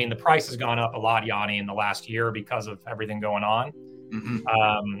 the price has gone up a lot, Yanni, in the last year because of everything going on.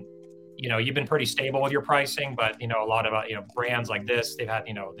 Mm-hmm. You've been pretty stable with your pricing, but, a lot of, brands like this, they've had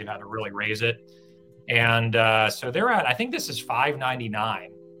to really raise it. And so they're I think this is $5.99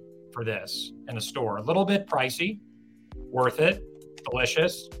 for this in the store. A little bit pricey, worth it,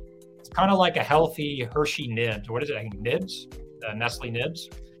 delicious. It's kind of like a healthy Hershey Nibs. What is it? I think Nibs, Nestle Nibs.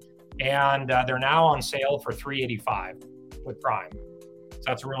 And they're now on sale for $3.85 with Prime. So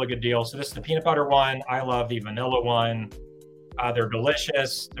that's a really good deal. So this is the peanut butter one. I love the vanilla one. They're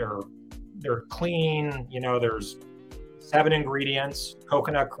delicious. They're clean. You know, there's 7 ingredients: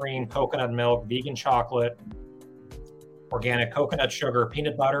 coconut cream, coconut milk, vegan chocolate, organic coconut sugar,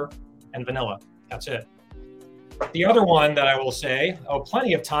 peanut butter, and vanilla. That's it. The other one that I will say,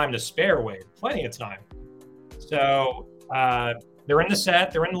 plenty of time to spare, Wade. Plenty of time. So they're in the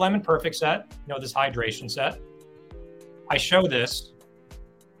set. They're in the Lemon Perfect set, you know, this hydration set. I show this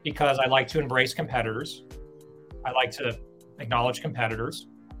because I like to embrace competitors. I like to acknowledge competitors.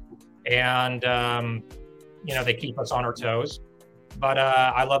 And, you know, they keep us on our toes. But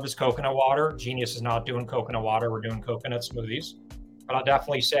I love this coconut water. Genius is not doing coconut water. We're doing coconut smoothies. But I'll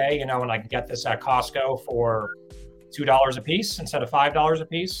definitely say, you know, when I can get this at Costco for $2 a piece instead of $5 a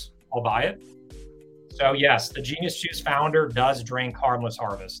piece, I'll buy it. So yes, the Genius Juice founder does drink Harmless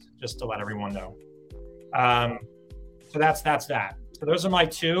Harvest, just to let everyone know. So that's that. So those are my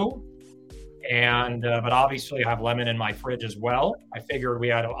 2. And but obviously I have lemon in my fridge as well. I figured we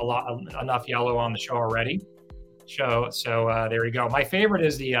had enough yellow on the show already. So there you go. My favorite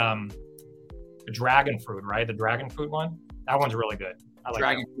is the dragon fruit, right? The dragon fruit one. That one's really good. I like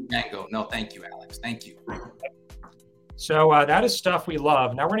Dragon fruit mango. No, thank you, Alex. Thank you. So that is stuff we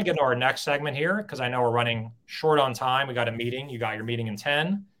love. Now we're going to get into our next segment here because I know we're running short on time. We got a meeting. You got your meeting in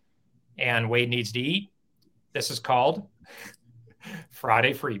 10, and Wade needs to eat. This is called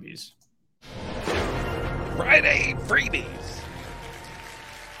Friday Freebies. Friday Freebies.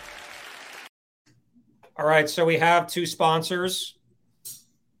 All right, so we have 2 sponsors.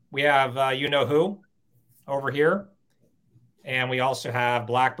 We have You Know Who over here, and we also have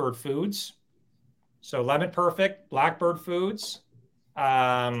Blackbird Foods. So Lemon Perfect, Blackbird Foods.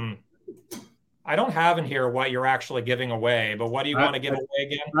 I don't have in here what you're actually giving away, but what do you want to give away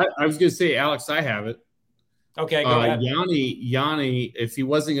again? I was going to say, Alex, I have it. Okay, go ahead. Yanni, if he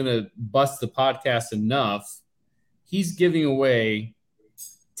wasn't going to bust the podcast enough, he's giving away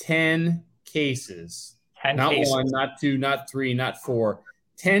 10 cases. 10 not cases. 1, not 2, not 3, not 4.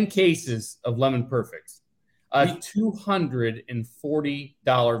 10 cases of Lemon Perfect. A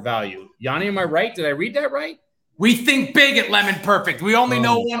 $240 value. Yanni, am I right? Did I read that right? We think big at Lemon Perfect. We only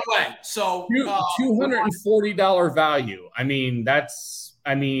know one way. So $240 value. I mean, that's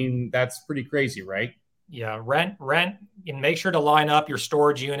pretty crazy, right? Yeah, rent. And make sure to line up your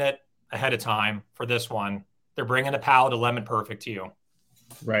storage unit ahead of time for this one. They're bringing a pallet of Lemon Perfect to you.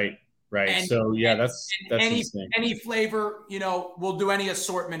 Right. And, so yeah, that's any flavor. You know, we'll do any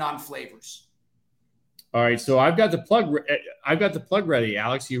assortment on flavors. All right, so I've got the plug ready.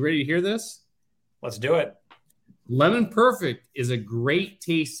 Alex, you ready to hear this? Let's do it. Lemon Perfect is a great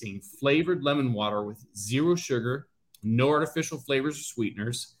tasting flavored lemon water with 0 sugar, no artificial flavors or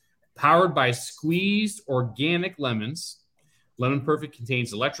sweeteners, powered by squeezed organic lemons. Lemon Perfect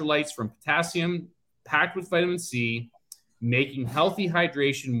contains electrolytes from potassium, packed with vitamin C, making healthy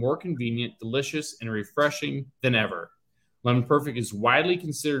hydration more convenient, delicious, and refreshing than ever. Lemon Perfect is widely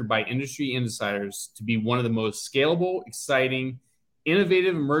considered by industry insiders to be one of the most scalable, exciting,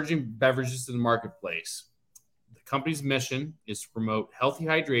 innovative emerging beverages in the marketplace. The company's mission is to promote healthy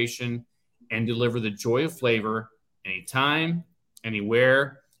hydration and deliver the joy of flavor anytime,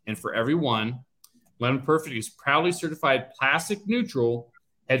 anywhere, and for everyone. Lemon Perfect is proudly certified plastic neutral,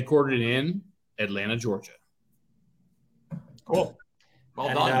 headquartered in Atlanta, Georgia. Cool.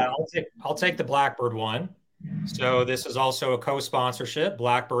 Well done. I'll take the Blackbird one. So this is also a co-sponsorship,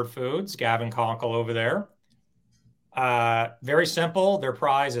 Blackbird Foods, Gavin Conkle over there. Very simple. Their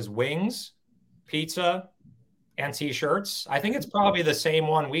prize is wings, pizza, and T-shirts. I think it's probably the same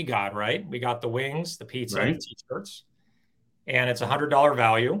one we got, right? We got the wings, the pizza, right, and the T-shirts. And it's $100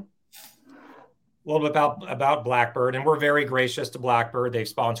 value. A little bit about Blackbird. And we're very gracious to Blackbird. They've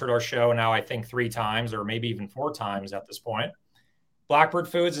sponsored our show now, I think 3 times or maybe even 4 times at this point. Blackbird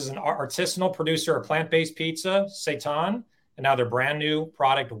Foods is an artisanal producer of plant-based pizza, seitan, and now their brand new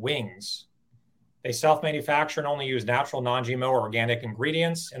product, wings. They self-manufacture and only use natural, non-GMO or organic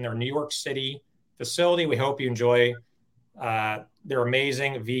ingredients in their New York City facility. We hope you enjoy their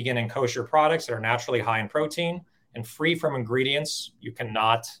amazing vegan and kosher products that are naturally high in protein and free from ingredients you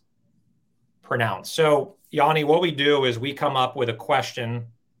cannot pronounce. So, Yanni, what we do is we come up with a question,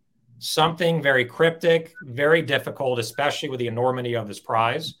 something very cryptic, very difficult, especially with the enormity of this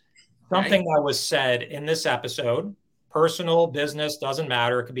prize. Something that was said in this episode, personal, business, doesn't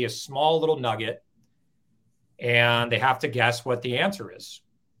matter. It could be a small little nugget, and they have to guess what the answer is.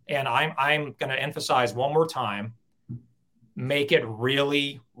 And I'm going to emphasize one more time, make it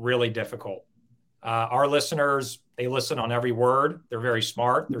really, really difficult. Our listeners, they listen on every word. They're very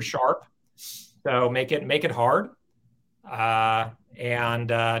smart. They're sharp. So make it hard. Now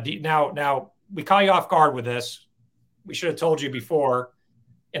we caught you off guard with this. We should have told you before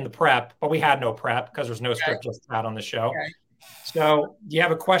in the prep, but we had no prep because there's no script just out on the show. Okay. So do you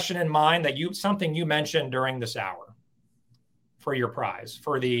have a question in mind something you mentioned during this hour for your prize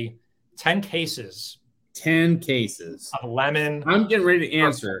for the 10 cases? 10 cases of lemon. I'm getting ready to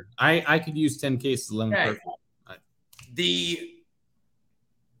answer. I could use 10 cases of lemon perfect. The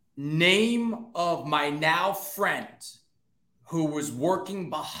name of my now friend who was working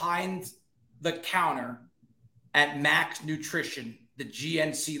behind the counter at Max Nutrition, the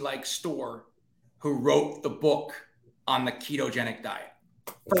GNC-like store, who wrote the book on the ketogenic diet.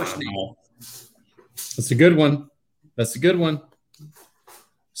 First name. That's a good one.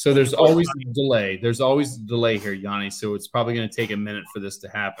 So there's always a delay. There's always a delay here, Yanni. So it's probably going to take a minute for this to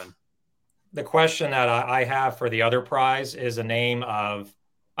happen. The question that I have for the other prize is a name of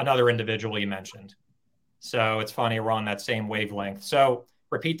another individual you mentioned. So it's funny, we're on that same wavelength. So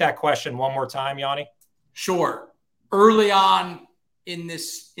repeat that question one more time, Yanni. Sure. Early on in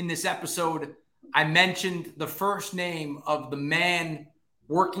this episode, I mentioned the first name of the man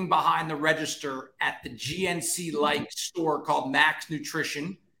working behind the register at the GNC-like store called Max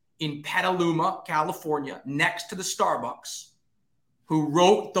Nutrition in Petaluma, California, next to the Starbucks, who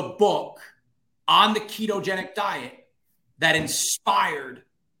wrote the book on the ketogenic diet that inspired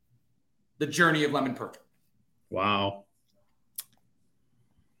the journey of Lemon Perfect. Wow.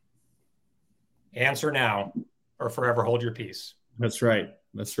 Answer now or forever hold your peace. That's right.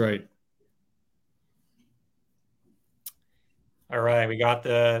 All right. We got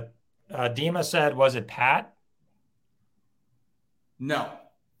the Dima said, was it Pat? No.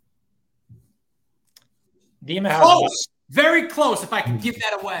 Dima has close. Very close if I could give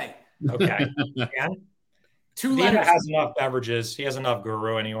that away. Okay. And Dima has enough beverages. He has enough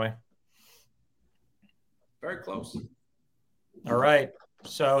guru anyway. Very close. All right.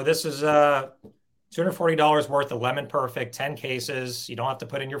 So this is $240 worth of Lemon Perfect, 10 cases. You don't have to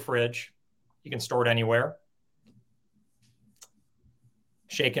put in your fridge. You can store it anywhere.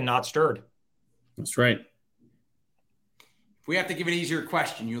 Shaken, not stirred. That's right. If we have to give an easier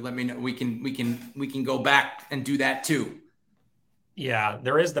question, you let me know. We can go back and do that too. Yeah,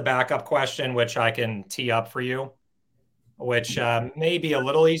 there is the backup question, which I can tee up for you, which may be a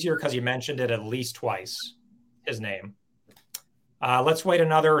little easier because you mentioned it at least twice, his name. Let's wait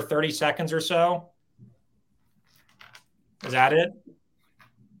another 30 seconds or so. Is that it?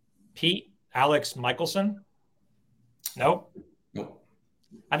 Pete, Alex Michelson? Nope.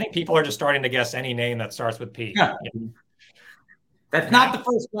 I think people are just starting to guess any name that starts with P. Yeah. That's not the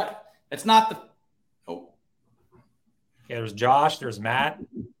first one. That's not the. Oh. Yeah, there's Josh. There's Matt.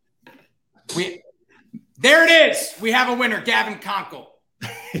 There it is. We have a winner, Gavin Conkle.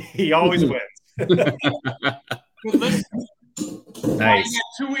 He always wins. Good listen. Nice.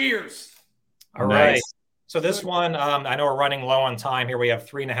 You got 2 ears. All right. So this one, I know we're running low on time here. We have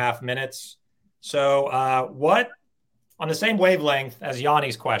 3.5 minutes. So what, on the same wavelength as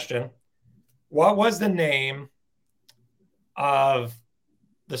Yanni's question, what was the name of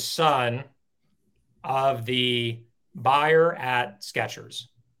the son of the buyer at Skechers?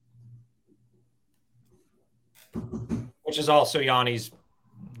 Which is also Yanni's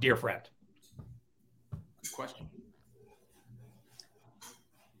dear friend. Good question.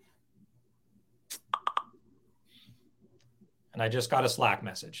 And I just got a Slack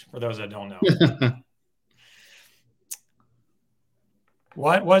message for those that don't know.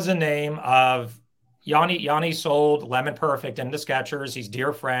 What was the name of Yanni? Yanni sold Lemon Perfect into Skechers. He's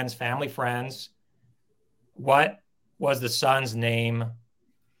dear friends, family friends. What was the son's name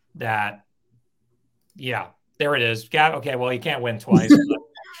that, yeah, there it is. Okay, well, he can't win twice.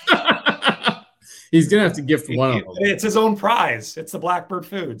 He's going to have to gift one of them. It's his own prize. It's the Blackbird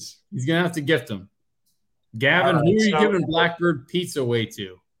Foods. He's going to have to gift them. Gavin, who are you giving Blackbird Pizza away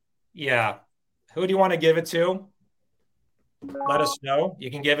to? Yeah. Who do you want to give it to? Let us know.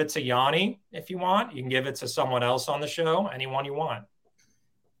 You can give it to Yanni if you want. You can give it to someone else on the show. Anyone you want.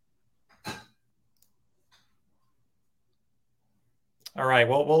 All right.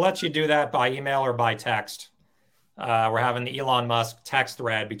 Well, we'll let you do that by email or by text. We're having the Elon Musk text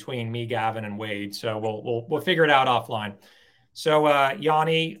thread between me, Gavin, and Wade. So we'll figure it out offline. So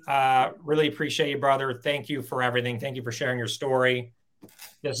Yanni, really appreciate you, brother. Thank you for everything. Thank you for sharing your story.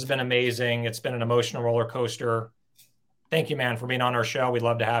 This has been amazing. It's been an emotional roller coaster. Thank you, man, for being on our show. We'd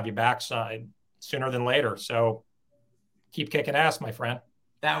love to have you back sooner than later. So keep kicking ass, my friend.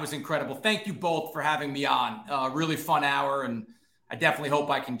 That was incredible. Thank you both for having me on. Really fun hour, and I definitely hope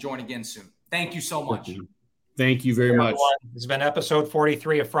I can join again soon. Thank you so much. Thank you very much. This has been episode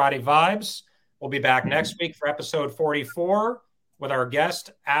 43 of Friday Vibes. We'll be back next week for episode 44 with our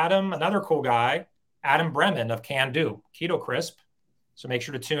guest, Adam, another cool guy, Adam Bremen of Can Do Keto Crisp. So make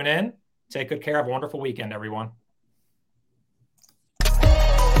sure to tune in. Take good care. Have a wonderful weekend, everyone.